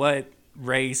 like, what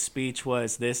Ray's speech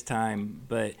was this time,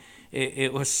 but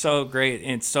it was so great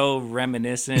and so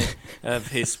reminiscent of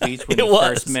his speech when he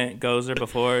first met Gozer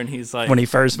before, and he's like, when he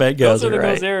first met Gozer, the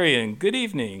right? Gozerian, good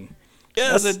evening.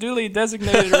 Yes. As a duly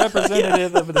designated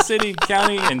representative of the city,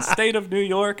 county, and state of New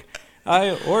York,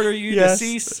 I order you to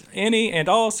cease any and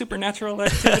all supernatural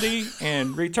activity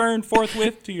and return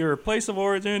forthwith to your place of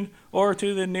origin or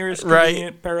to the nearest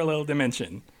convenient parallel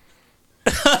dimension.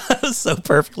 So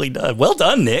perfectly done. Well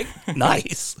done, Nick.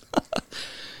 Nice.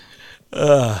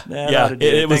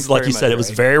 It was like you said. It was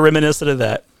very reminiscent of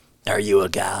that. Are you a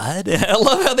god? I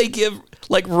love how they give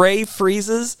Ray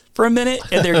freezes for a minute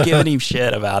and they're giving him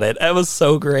shit about it. That was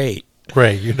so great.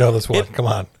 Ray, you know this one. Come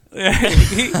on.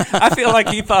 I feel like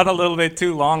he thought a little bit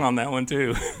too long on that one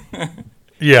too.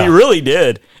 Yeah, he really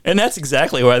did, and that's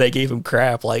exactly why they gave him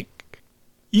crap. Like,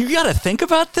 you got to think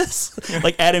about this.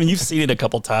 Like, Adam, you've seen it a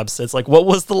couple times since. Like, what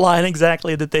was the line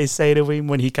exactly that they say to him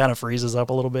when he kind of freezes up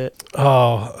a little bit?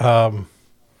 Oh,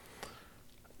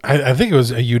 I think it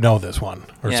was you know this one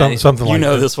or something like that. You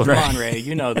know this one, right? Come on, Ray,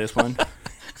 you know this one.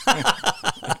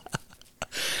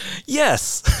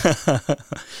 Yes,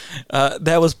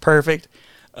 that was perfect.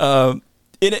 Back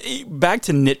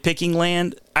to nitpicking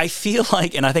land, I feel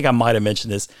like, and I think I might have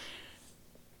mentioned this,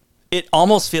 it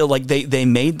almost feels like they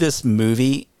made this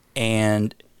movie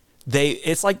and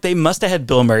it's like they must have had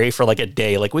Bill Murray for like a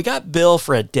day. Like, we got Bill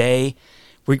for a day.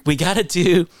 We got to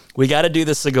do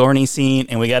the Sigourney scene,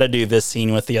 and we got to do this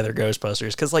scene with the other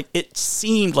Ghostbusters, because like it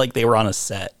seemed like they were on a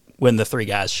set when the three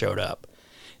guys showed up.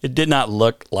 It did not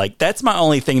look like. That's my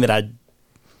only thing that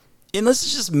and this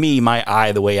is just me, my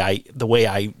eye, the way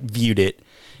I viewed it.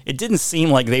 It didn't seem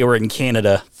like they were in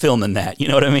Canada filming that. You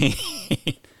know what I mean?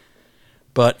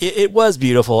 But it was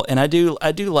beautiful, and I do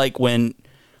like when.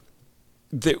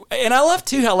 And I love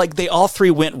too how like they all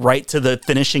three went right to the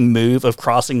finishing move of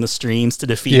crossing the streams to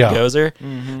defeat Gozer.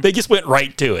 Mm-hmm. They just went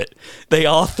right to it. They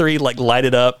all three like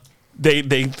lighted up.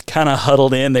 They kind of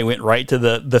huddled in. They went right to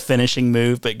the finishing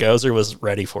move, but Gozer was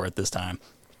ready for it this time.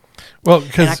 Well,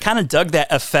 and I kind of dug that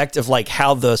effect of like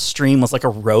how the stream was like a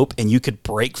rope and you could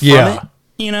break from it.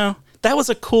 You know, that was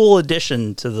a cool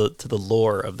addition to the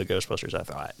lore of the Ghostbusters, I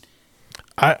thought.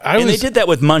 They did that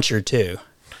with Muncher too.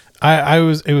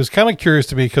 It was kind of curious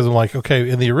to me because I'm like, okay,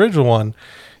 in the original one,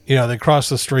 you know, they crossed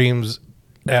the streams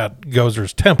at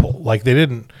Gozer's temple. Like they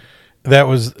didn't. That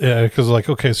was because like,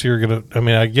 okay, so you're gonna. I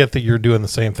mean, I get that you're doing the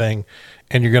same thing,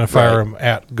 and you're gonna fire him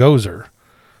at Gozer.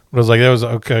 But I was like, that was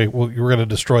okay. Well, you were gonna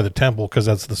destroy the temple because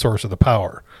that's the source of the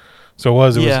power. So it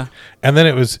was, and then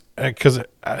it was because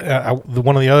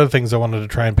one of the other things I wanted to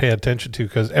try and pay attention to,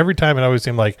 because every time it always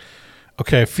seemed like,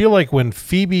 okay, I feel like when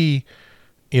Phoebe,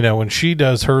 you know, when she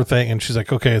does her thing and she's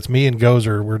like, okay, it's me and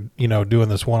Gozer, we're, you know, doing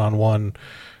this one-on-one,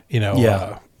 you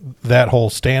know, that whole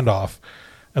standoff.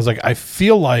 I was like, I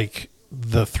feel like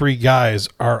the three guys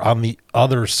are on the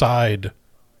other side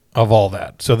of all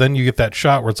that. So then you get that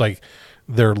shot where it's like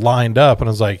they're lined up, and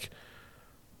I was like,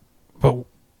 but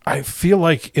I feel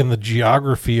like in the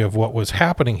geography of what was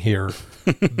happening here,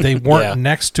 they weren't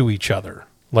next to each other.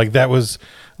 Like that was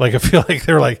like, I feel like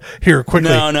they were like, here,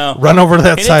 quickly, run over to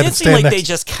that side and stand next. It did seem like they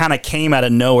just kind of came out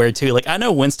of nowhere too. Like, I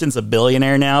know Winston's a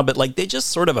billionaire now, but like they just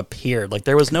sort of appeared. Like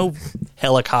there was no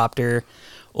helicopter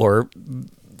or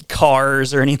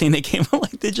cars or anything that came.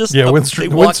 Like they just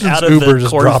Winston's out of Uber the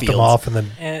just dropped them off and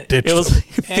then ditched them. It was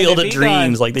Field of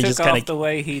Dreams. Like they just kind of the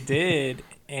way he did,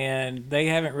 and they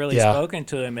haven't really spoken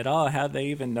to him at all. How'd they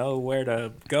even know where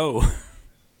to go?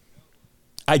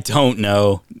 I don't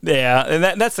know. Yeah,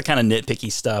 and that's the kind of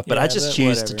nitpicky stuff. But I just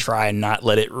choose to try and not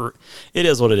let it. It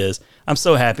is what it is. I'm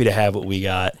so happy to have what we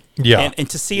got. Yeah, and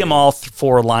to see them all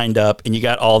four lined up, and you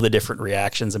got all the different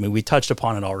reactions. I mean, we touched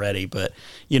upon it already, but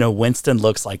you know, Winston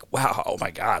looks like, wow, oh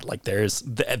my god, like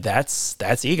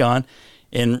that's Egon,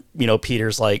 and you know,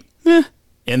 Peter's like,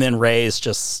 and then Ray's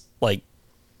just like,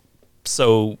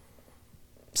 so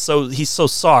he's so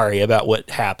sorry about what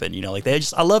happened. You know, like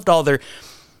I loved all their.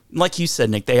 Like you said,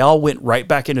 Nick, they all went right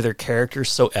back into their characters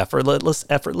so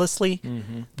effortlessly.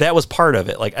 Mm-hmm. That was part of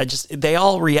it. Like they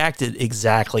all reacted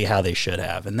exactly how they should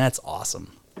have, and that's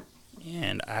awesome.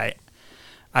 And I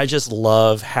just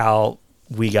love how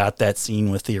we got that scene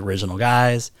with the original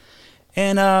guys,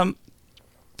 and I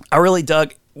really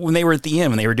dug when they were at the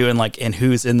end when they were doing like, and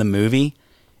who's in the movie,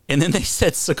 and then they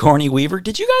said Sigourney Weaver.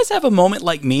 Did you guys have a moment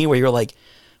like me where you're like,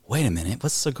 wait a minute,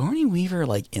 was Sigourney Weaver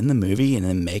like in the movie and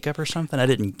in makeup or something? I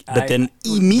didn't. But then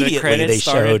immediately they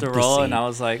showed the roll, scene. And I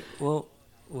was like, well,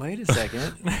 wait a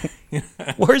second.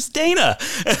 Where's Dana?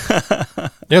 Yeah,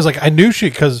 I was like, I knew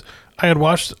because I had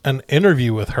watched an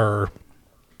interview with her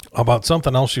about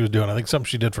something else she was doing. I think something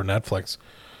she did for Netflix.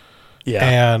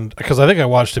 Yeah. And because I think I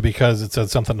watched it because it said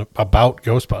something about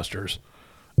Ghostbusters.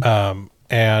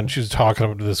 And she's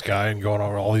talking to this guy and going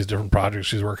over all these different projects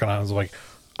she's working on. I was like,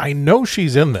 I know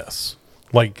she's in this.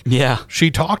 Like, yeah,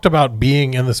 she talked about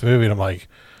being in this movie, and I'm like,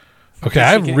 okay,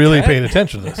 I've really paid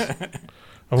attention to this.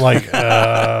 I'm like,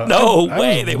 no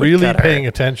way, they really paying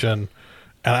attention.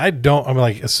 And I'm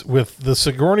like, with the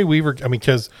Sigourney Weaver, I mean,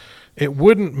 because it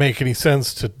wouldn't make any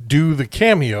sense to do the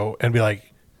cameo and be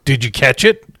like, did you catch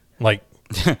it? Like,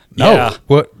 no. Yeah.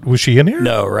 What, was she in here?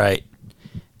 No, right.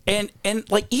 And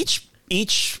like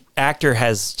each actor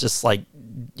has just like,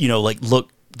 you know, like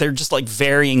they're just like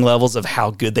varying levels of how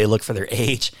good they look for their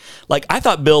age. Like I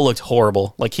thought Bill looked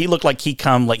horrible. Like he looked like he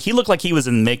looked like he was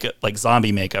in makeup, like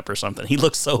zombie makeup or something. He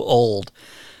looked so old.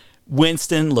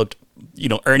 Winston looked, you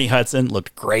know, Ernie Hudson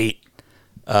looked great.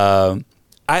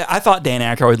 I thought Dan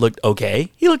Aykroyd looked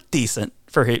okay. He looked decent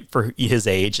for his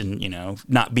age and, you know,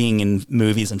 not being in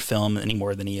movies and film any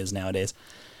more than he is nowadays.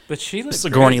 But she looked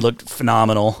Sigourney great. looked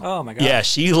phenomenal. Oh my god! Yeah,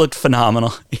 she looked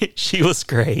phenomenal. She was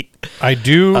great. I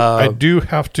do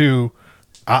have to,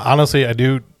 honestly, I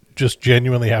do just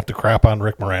genuinely have to crap on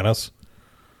Rick Moranis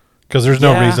because there's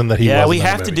no reason that he wasn't. Yeah, we in the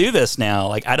have to movie. do this now.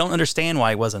 Like, I don't understand why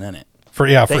he wasn't in it. For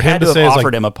they him had to to say have it's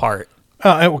offered like, him a part.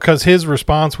 Because his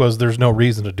response was, "There's no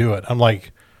reason to do it." I'm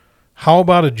like, how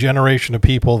about a generation of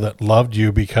people that loved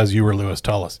you because you were Louis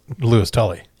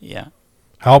Tully? Yeah.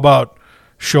 How about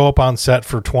show up on set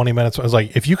for 20 minutes? I was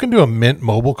like, if you can do a Mint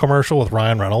Mobile commercial with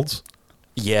Ryan Reynolds,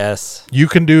 yes, you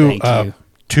can do Thank a you.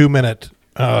 2-minute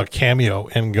cameo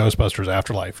in Ghostbusters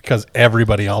Afterlife because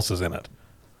everybody else is in it.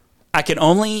 I can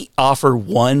only offer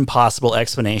one possible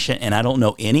explanation, and I don't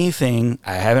know anything.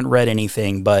 I haven't read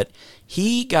anything, but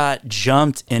he got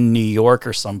jumped in New York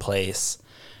or someplace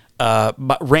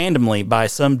but randomly by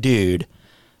some dude.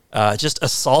 Just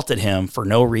assaulted him for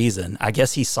no reason. I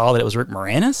guess he saw that it was Rick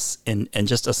Moranis and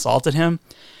just assaulted him.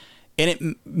 And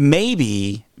it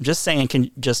maybe, just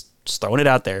saying, just throwing it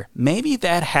out there, maybe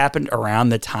that happened around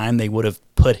the time they would have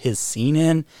put his scene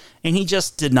in, and he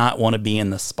just did not want to be in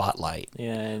the spotlight.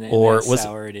 Yeah, and or that was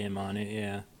soured him on it.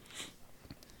 Yeah.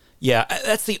 Yeah,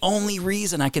 that's the only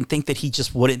reason I can think that he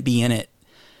just wouldn't be in it.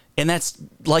 And that's,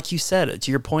 like you said,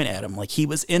 to your point, Adam, like he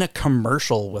was in a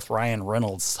commercial with Ryan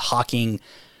Reynolds hawking,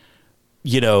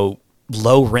 you know,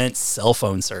 low rent cell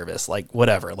phone service, like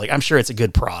whatever. Like I'm sure it's a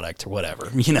good product or whatever,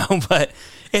 you know, but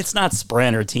it's not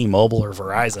Sprint or T-Mobile or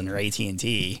Verizon or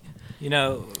AT&T. You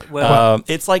know, well,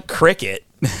 it's like Cricket.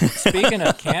 Speaking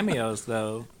of cameos,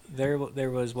 though, there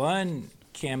was one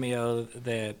cameo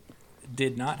that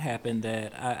did not happen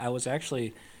that I was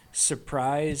actually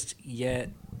surprised yet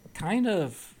kind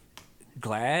of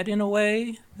glad in a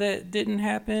way that didn't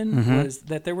happen, was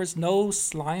that there was no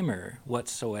Slimer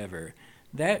whatsoever.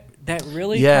 That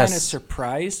really kind of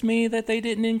surprised me that they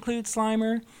didn't include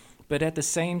Slimer, but at the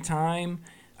same time,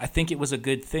 I think it was a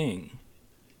good thing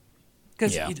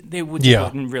because they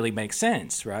wouldn't really make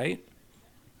sense, right?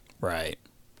 Right.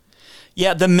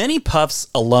 Yeah, the mini puffs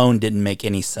alone didn't make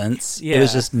any sense. Yeah. It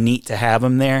was just neat to have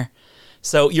them there.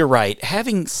 So you're right.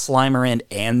 Having Slimer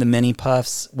and the mini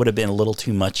puffs would have been a little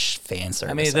too much fan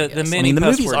service. I mean, I the guess. mini the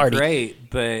puffs movie's were already great,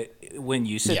 but when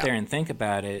you sit there and think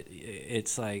about it,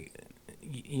 it's like,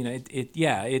 you know,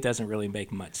 it doesn't really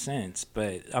make much sense.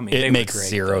 But I mean, it makes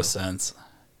zero sense.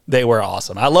 They were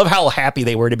awesome. I love how happy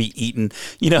they were to be eaten.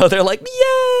 You know, they're like,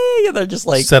 yay! And they're just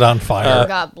like set on fire. One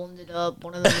got blended up.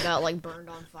 One of them got like burned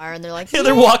on fire, and they're like, yeah,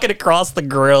 they're walking across the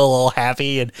grill all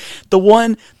happy. And the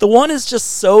one is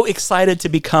just so excited to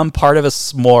become part of a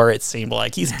s'more. It seemed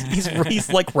like he's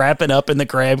like wrapping up in the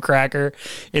graham cracker.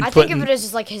 And I think of it as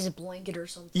just like his blanket or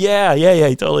something. Yeah,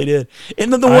 he totally did.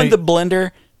 And then the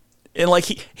blender. And like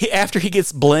he after he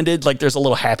gets blended, like there's a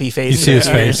little happy face. You see his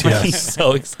face, like, yes. He's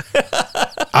so excited.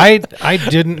 I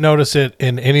didn't notice it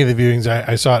in any of the viewings.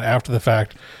 I saw it after the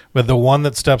fact, but the one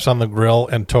that steps on the grill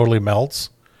and totally melts,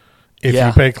 if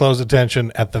you pay close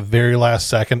attention at the very last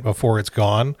second before it's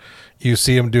gone, you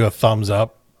see him do a thumbs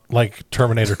up like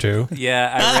Terminator 2.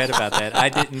 Yeah, I read about that. I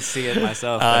didn't see it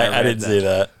myself. But I didn't see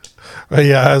that. But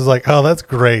yeah, I was like, oh, that's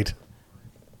great.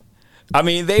 I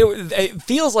mean, it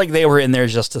feels like they were in there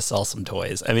just to sell some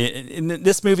toys. I mean,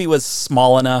 this movie was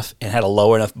small enough and had a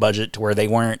low enough budget to where they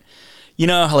weren't, you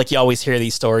know, like you always hear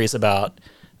these stories about,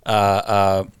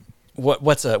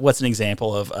 what's an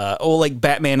example of, like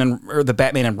Batman or the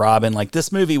Batman and Robin. Like this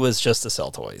movie was just to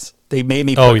sell toys. They made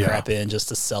me put crap in just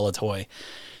to sell a toy.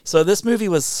 So this movie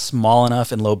was small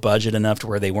enough and low budget enough to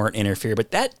where they weren't interfere.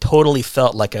 But that totally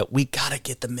felt like we got to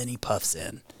get the mini puffs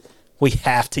in. We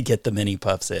have to get the mini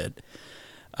puffs in.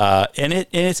 And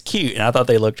it's cute, and I thought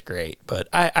they looked great. But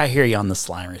I hear you on the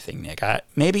Slimer thing, Nick.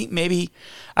 Maybe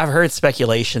I've heard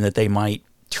speculation that they might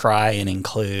try and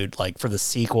include, like, for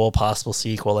the possible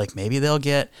sequel, like maybe they'll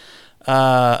get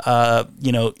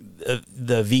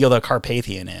the Vigo the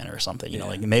Carpathian in or something,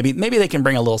 like maybe they can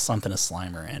bring a little something of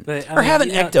Slimer in, but, or have an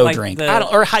Ecto drink,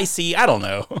 or High C, I don't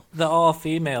know. The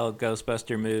all-female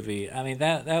Ghostbuster movie, I mean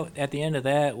that at the end of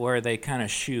that, where they kind of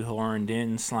shoehorned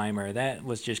in Slimer, that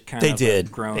was just kind of a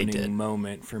groaning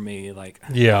moment for me. Like,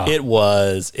 yeah, it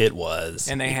was,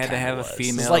 and they had to have a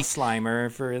female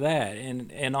Slimer for that,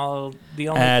 and all the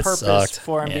only purpose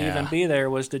for him to even be there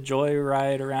was to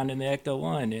joyride around in the Ecto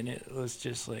One, and it was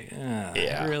just like,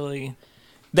 really.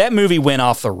 That movie went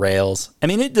off the rails. I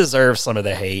mean, it deserves some of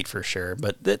the hate for sure,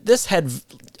 but this had,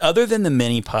 other than the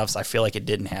mini puffs, I feel like it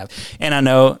didn't have. And I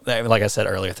know that, like I said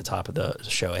earlier at the top of the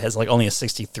show, it has like only a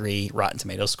 63 Rotten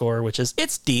Tomatoes score, which is,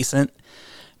 it's decent,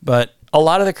 but a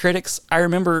lot of the critics, I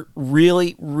remember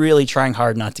really, really trying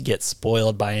hard not to get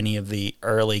spoiled by any of the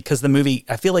early, because the movie,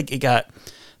 I feel like it got,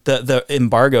 the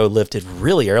embargo lifted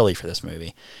really early for this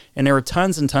movie. And there were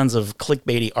tons and tons of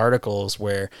clickbaity articles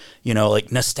where,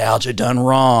 like nostalgia done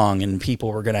wrong, and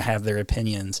people were going to have their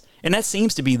opinions. And that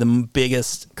seems to be the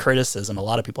biggest criticism a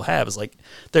lot of people have, is like,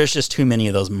 there's just too many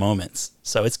of those moments.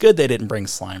 So it's good they didn't bring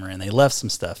Slimer in. They left some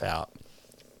stuff out.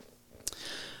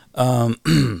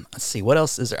 Let's see, what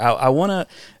else is there?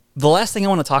 The last thing I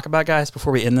want to talk about, guys,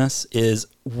 before we end this is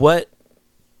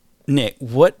Nick,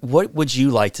 what would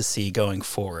you like to see going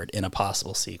forward in a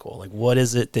possible sequel? Like, what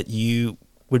is it that you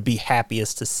would be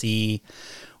happiest to see?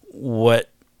 What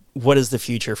is the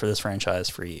future for this franchise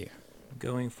for you?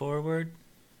 Going forward?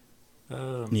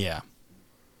 Yeah.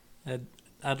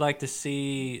 I'd like to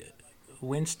see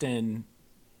Winston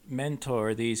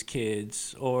mentor these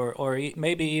kids, or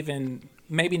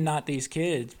maybe not these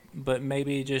kids, but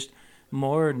maybe just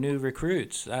more new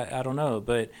recruits. I don't know,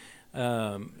 but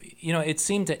it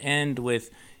seemed to end with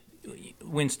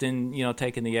Winston,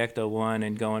 taking the Ecto One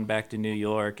and going back to New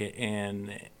York,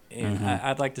 and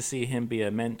I'd like to see him be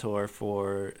a mentor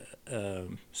for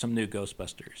some new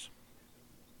Ghostbusters.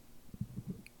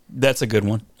 That's a good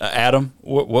one. Adam,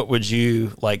 what would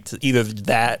you like to, either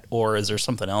that, or is there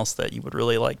something else that you would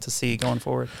really like to see going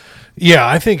forward? Yeah,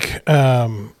 I think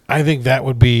that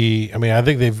would be, I mean, I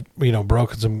think they've,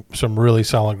 broken some really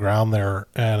solid ground there,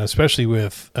 and especially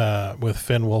with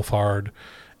Finn Wolfhard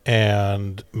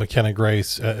and McKenna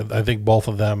Grace. I think both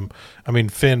of them, I mean,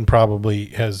 Finn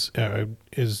probably is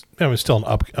still an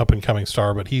up and coming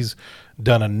star, but he's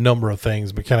done a number of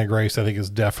things. McKenna Grace, I think, is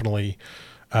definitely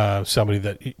somebody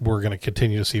that we're going to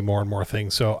continue to see more and more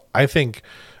things. So I think,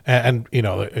 and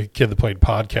a kid that played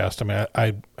podcast, I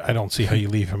mean, I don't see how you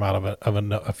leave him out of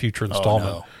a future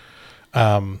installment.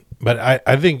 Oh, no. But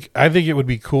I think it would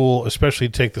be cool, especially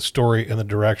to take the story in the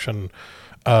direction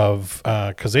of,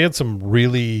 because they had some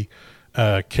really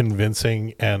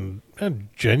convincing and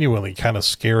genuinely kind of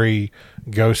scary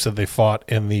ghosts that they fought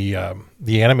in the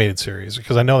animated series,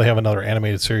 because I know they have another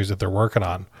animated series that they're working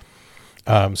on.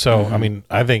 I mean,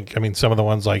 I think some of the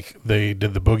ones, like they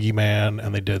did the Boogeyman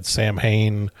and they did Sam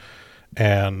Hain,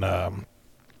 and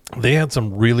they had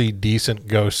some really decent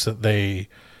ghosts that they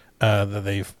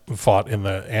fought in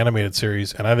the animated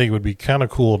series, and I think it would be kind of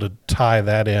cool to tie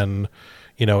that in,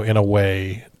 in a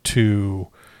way to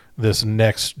this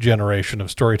next generation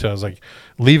of storytellers, like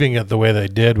leaving it the way they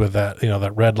did with that,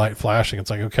 that red light flashing. It's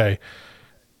like, okay,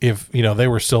 if they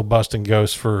were still busting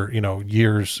ghosts for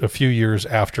a few years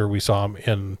after we saw them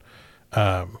in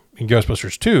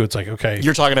Ghostbusters 2, it's like, okay,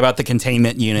 you're talking about the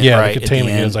containment unit, right? The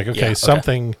containment unit is like, okay,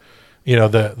 something.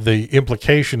 The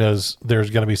implication is there's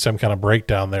going to be some kind of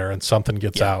breakdown there, and something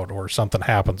gets out, or something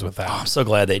happens with that. Oh, I'm so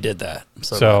glad they did that.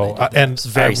 And it's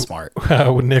very smart.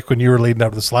 Nick, when you were leading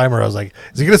up to the Slimer, I was like,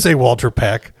 is he going to say Walter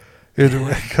Peck?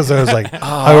 Because I was like,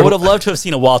 I would have loved to have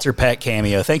seen a Walter Peck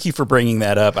cameo. Thank you for bringing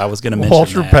that up. I was going to mention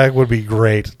Walter Peck would be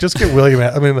great. Just get William.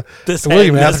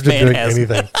 William Atherton doing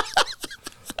anything.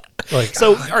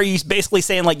 So, are you basically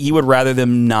saying like you would rather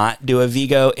them not do a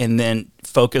Vigo and then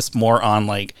focus more on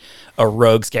like a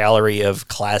rogues gallery of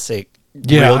classic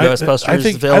real Ghostbusters villains? I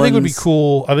think it would be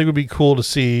cool. I think it would be cool to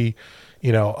see,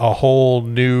 a whole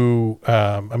new,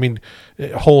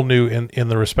 whole new in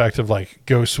the respect of like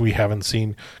ghosts we haven't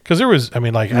seen. Because there was, I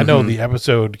know the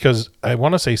episode, because I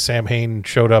want to say Sam Hain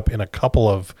showed up in a couple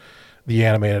of the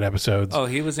animated episodes. Oh,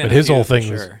 he was in but his whole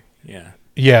thing was, sure. Yeah.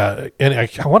 Yeah, and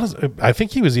I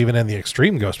think he was even in the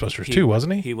Extreme Ghostbusters too,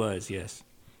 wasn't he? He was, yes.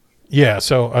 Yeah,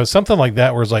 so something like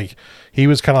that, where it's like he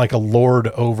was kind of like a lord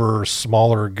over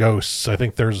smaller ghosts. I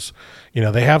think there's,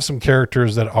 they have some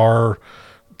characters that are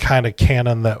kind of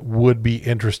canon that would be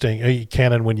interesting.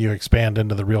 Canon when you expand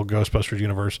into the real Ghostbusters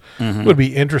universe would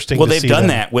be interesting. Well, to they've see done them.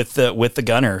 that with the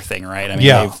Gunner thing, right? I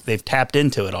mean, they've tapped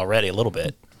into it already a little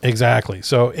bit. Exactly.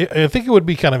 So I think it would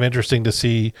be kind of interesting to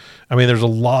see. I mean, there's a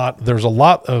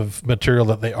lot of material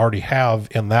that they already have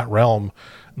in that realm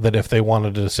that if they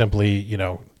wanted to simply,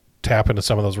 tap into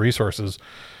some of those resources,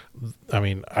 I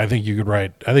mean, I think you could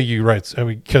write. I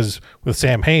mean, because with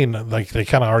Sam Hain, like they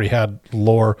kind of already had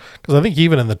lore. Because I think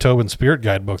even in the Tobin Spirit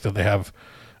Guidebook that they have,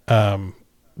 I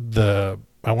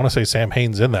want to say Sam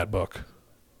Hain's in that book.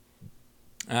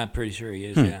 I'm pretty sure he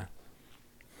is. Yeah.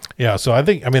 Yeah. So I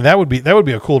think, I mean, that would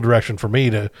be a cool direction for me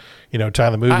to, tie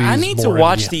the movies. I need to more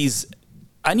watch into, these.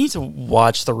 I need to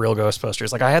watch the real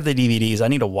Ghostbusters. Like I have the DVDs. I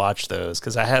need to watch those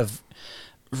because I have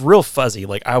real fuzzy.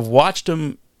 Like I've watched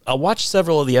them. I watched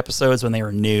several of the episodes when they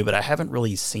were new, but I haven't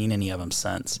really seen any of them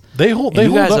since. They hold up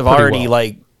pretty well.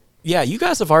 You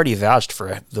guys have already vouched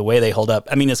for the way they hold up.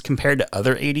 I mean, as compared to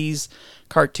other 80s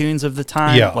cartoons of the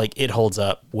time, like it holds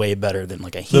up way better than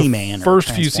like a He-Man. The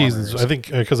first few seasons, I think,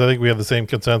 because I think we have the same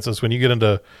consensus. When you get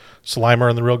into Slimer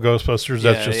and the real Ghostbusters,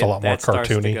 that's just a lot more cartoony. That starts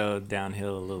to go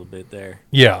downhill a little bit there.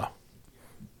 Yeah.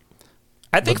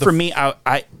 I think for me,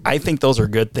 I think those are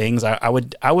good things. I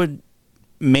would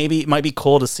maybe it might be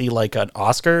cool to see like an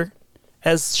Oscar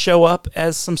show up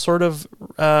as some sort of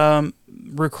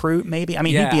recruit. Maybe he'd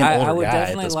be an older guy. I would at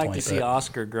definitely this like point, to see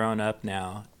Oscar grown up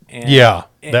now. And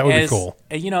that would be cool.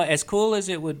 As cool as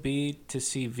it would be to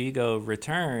see Vigo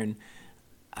return,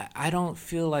 I don't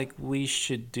feel like we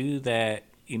should do that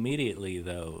immediately,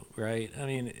 though. Right? I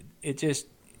mean, it's too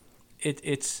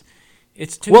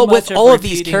well, much with all of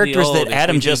these characters that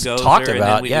Adam just talked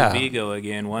about, and then we do Vigo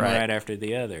again, one right after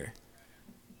the other.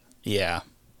 Yeah,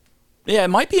 it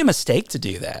might be a mistake to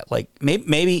do that. Like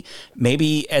maybe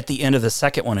at the end of the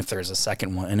second one, if there's a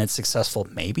second one and it's successful,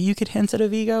 maybe you could hint at a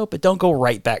Vigo, but don't go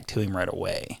right back to him right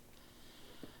away.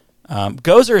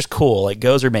 Gozer is cool. Like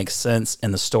Gozer makes sense,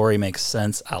 and the story makes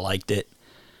sense. I liked it.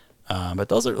 But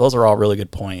those are all really good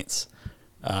points.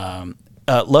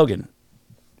 Logan,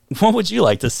 what would you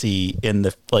like to see in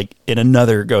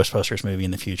another Ghostbusters movie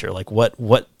in the future? Like what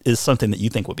is something that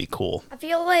you think would be cool? I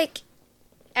feel like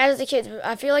as the kids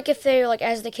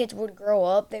would grow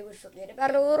up, they would forget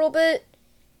about it a little bit.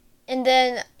 And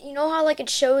then, you know how like it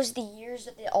shows the years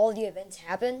that all the events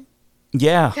happen?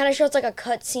 Yeah. It kind of shows like a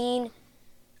cutscene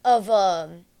of a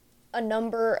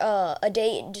number, a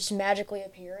date just magically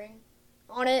appearing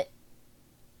on it.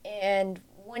 And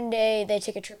one day they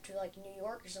take a trip to like New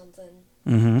York or something,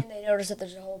 and they notice that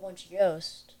there's a whole bunch of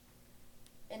ghosts.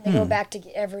 And they go back to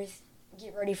get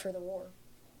ready for the war.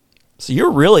 So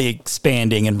you're really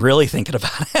expanding and really thinking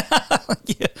about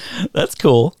it. Yeah, that's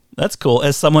cool. That's cool.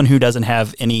 As someone who doesn't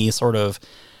have any sort of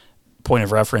point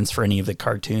of reference for any of the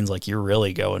cartoons, like you're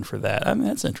really going for that. I mean,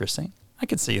 that's interesting. I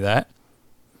could see that.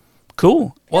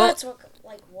 Cool. Well, that's what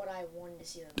I wanted to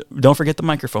see. Don't forget the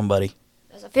microphone, buddy.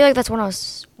 I feel like that's what I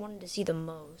wanted to see the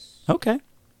most. Okay.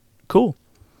 Cool.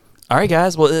 All right,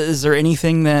 guys. Well, is there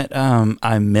anything that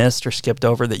I missed or skipped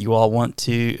over that you all want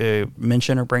to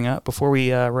mention or bring up before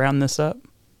we round this up?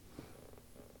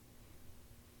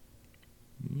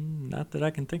 Not that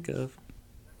I can think of.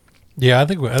 Yeah, I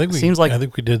think we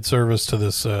did service to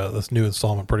this new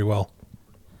installment pretty well.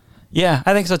 Yeah,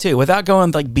 I think so too. Without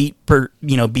going like beat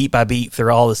by beat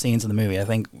through all the scenes in the movie, I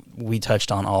think we touched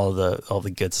on all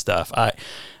the good stuff.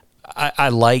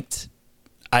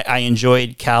 I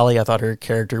enjoyed Callie. I thought her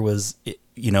character was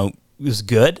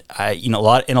good. In a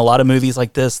lot of movies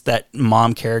like this, that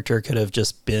mom character could have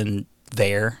just been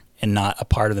there and not a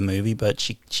part of the movie, but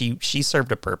she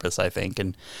served a purpose, I think,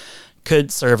 and could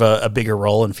serve a bigger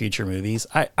role in future movies.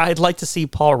 I'd like to see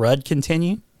Paul Rudd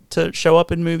continue to show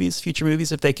up in future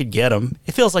movies, if they could get him.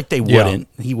 It feels like they wouldn't.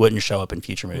 Yeah. He wouldn't show up in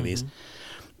future movies,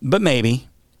 but maybe.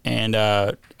 And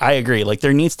I agree. Like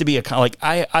there needs to be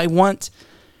I want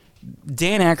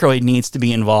Dan Aykroyd needs to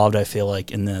be involved. I feel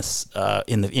like in this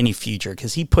any future,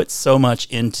 because he put so much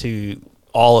into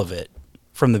all of it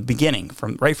from the beginning,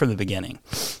 from the beginning.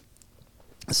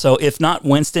 So if not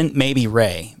Winston, maybe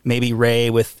Ray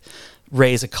with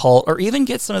Ray's occult, or even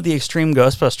get some of the Extreme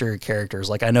Ghostbuster characters.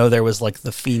 Like I know there was like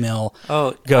the female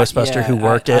Ghostbuster who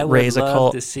worked at Ray's occult. I would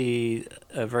love to see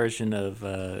a version of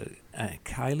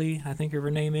Kylie, I think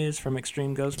her name is, from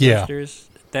Extreme Ghostbusters.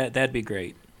 Yeah. That'd be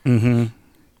great. Mm-hmm.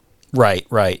 Right.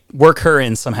 Work her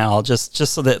in somehow, just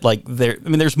so that like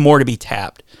there's more to be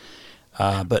tapped.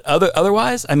 But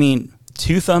otherwise, I mean,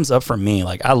 2 thumbs up from me.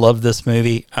 Like I love this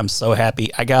movie. I'm so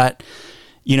happy. I got,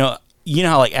 you know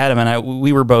how like Adam and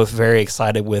we were both very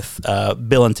excited with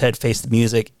Bill and Ted Face the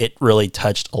Music. It really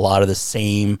touched a lot of the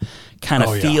same kind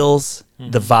of feels.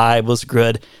 The vibe was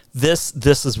good. This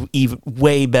is even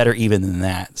way better even than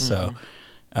that. So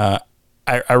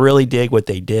I really dig what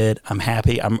they did. I'm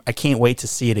happy. I can't wait to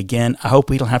see it again. I hope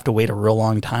we don't have to wait a real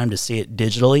long time to see it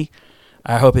digitally.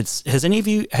 I hope have any of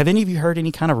you heard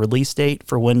any kind of release date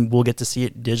for when we'll get to see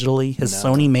it digitally? Has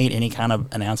Sony made any kind of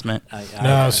announcement?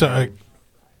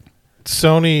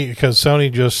 Sony, because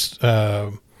Sony just,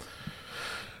 I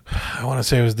want to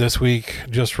say it was this week,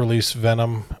 just released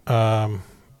Venom.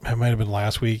 It might have been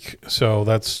last week. So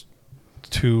that's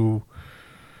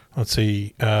let's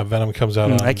see, Venom comes out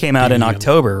on that came out in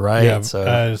October, right? Yeah,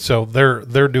 so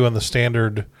they're doing the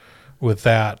standard with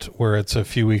that, where it's a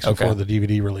few weeks before the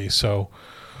DVD release. So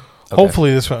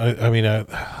hopefully this one,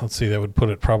 let's see, that would put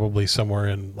it probably somewhere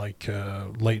in like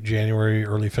late January,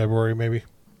 early February, maybe.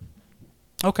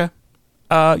 Okay.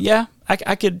 Yeah,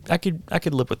 I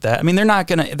could live with that. I mean,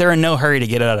 they're in no hurry to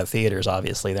get it out of theaters.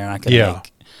 Obviously, they're not gonna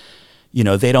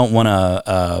make, they don't want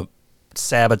to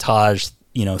sabotage,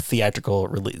 theatrical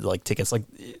like tickets. Like,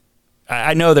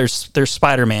 I know there's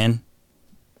Spider-Man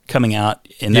coming out,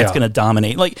 and that's going to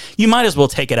dominate. Like, you might as well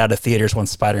take it out of theaters when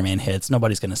Spider-Man hits.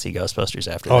 Nobody's going to see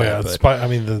Ghostbusters after that. Oh yeah,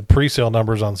 the pre-sale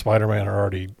numbers on Spider-Man are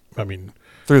already,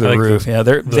 through the roof.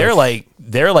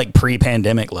 They're like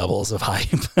pre-pandemic levels of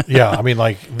hype. Yeah, I mean,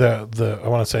 like the I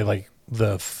want to say like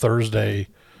the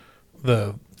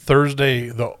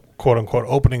quote unquote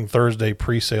opening Thursday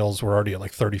pre-sales were already at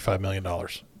like $35 million.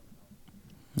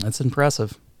 That's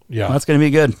impressive. Yeah, well, that's going to be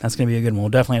good. That's going to be a good one. We'll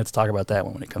definitely have to talk about that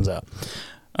one when it comes out.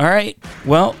 All right.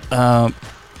 Well, I'm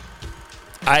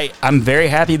very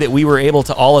happy that we were able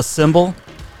to all assemble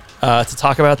to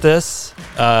talk about this.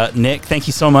 Nick, thank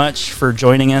you so much for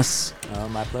joining us. Oh,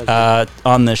 my pleasure.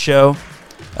 On the show.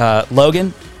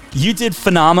 Logan, you did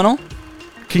phenomenal.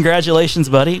 Congratulations,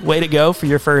 buddy. Way to go for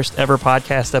your first ever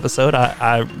podcast episode.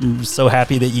 I'm so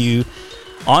happy that you,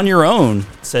 on your own,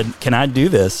 said, can I do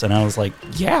this? And I was like,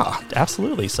 yeah,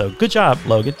 absolutely. So good job,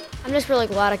 Logan. I'm just really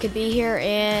glad I could be here,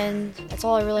 and that's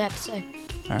all I really have to say.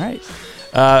 All right.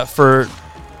 For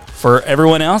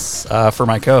everyone else, for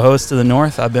my co-host to the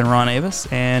north, I've been Ron Avis,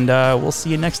 and we'll see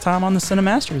you next time on the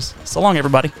Cinemasters. So long,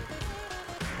 everybody.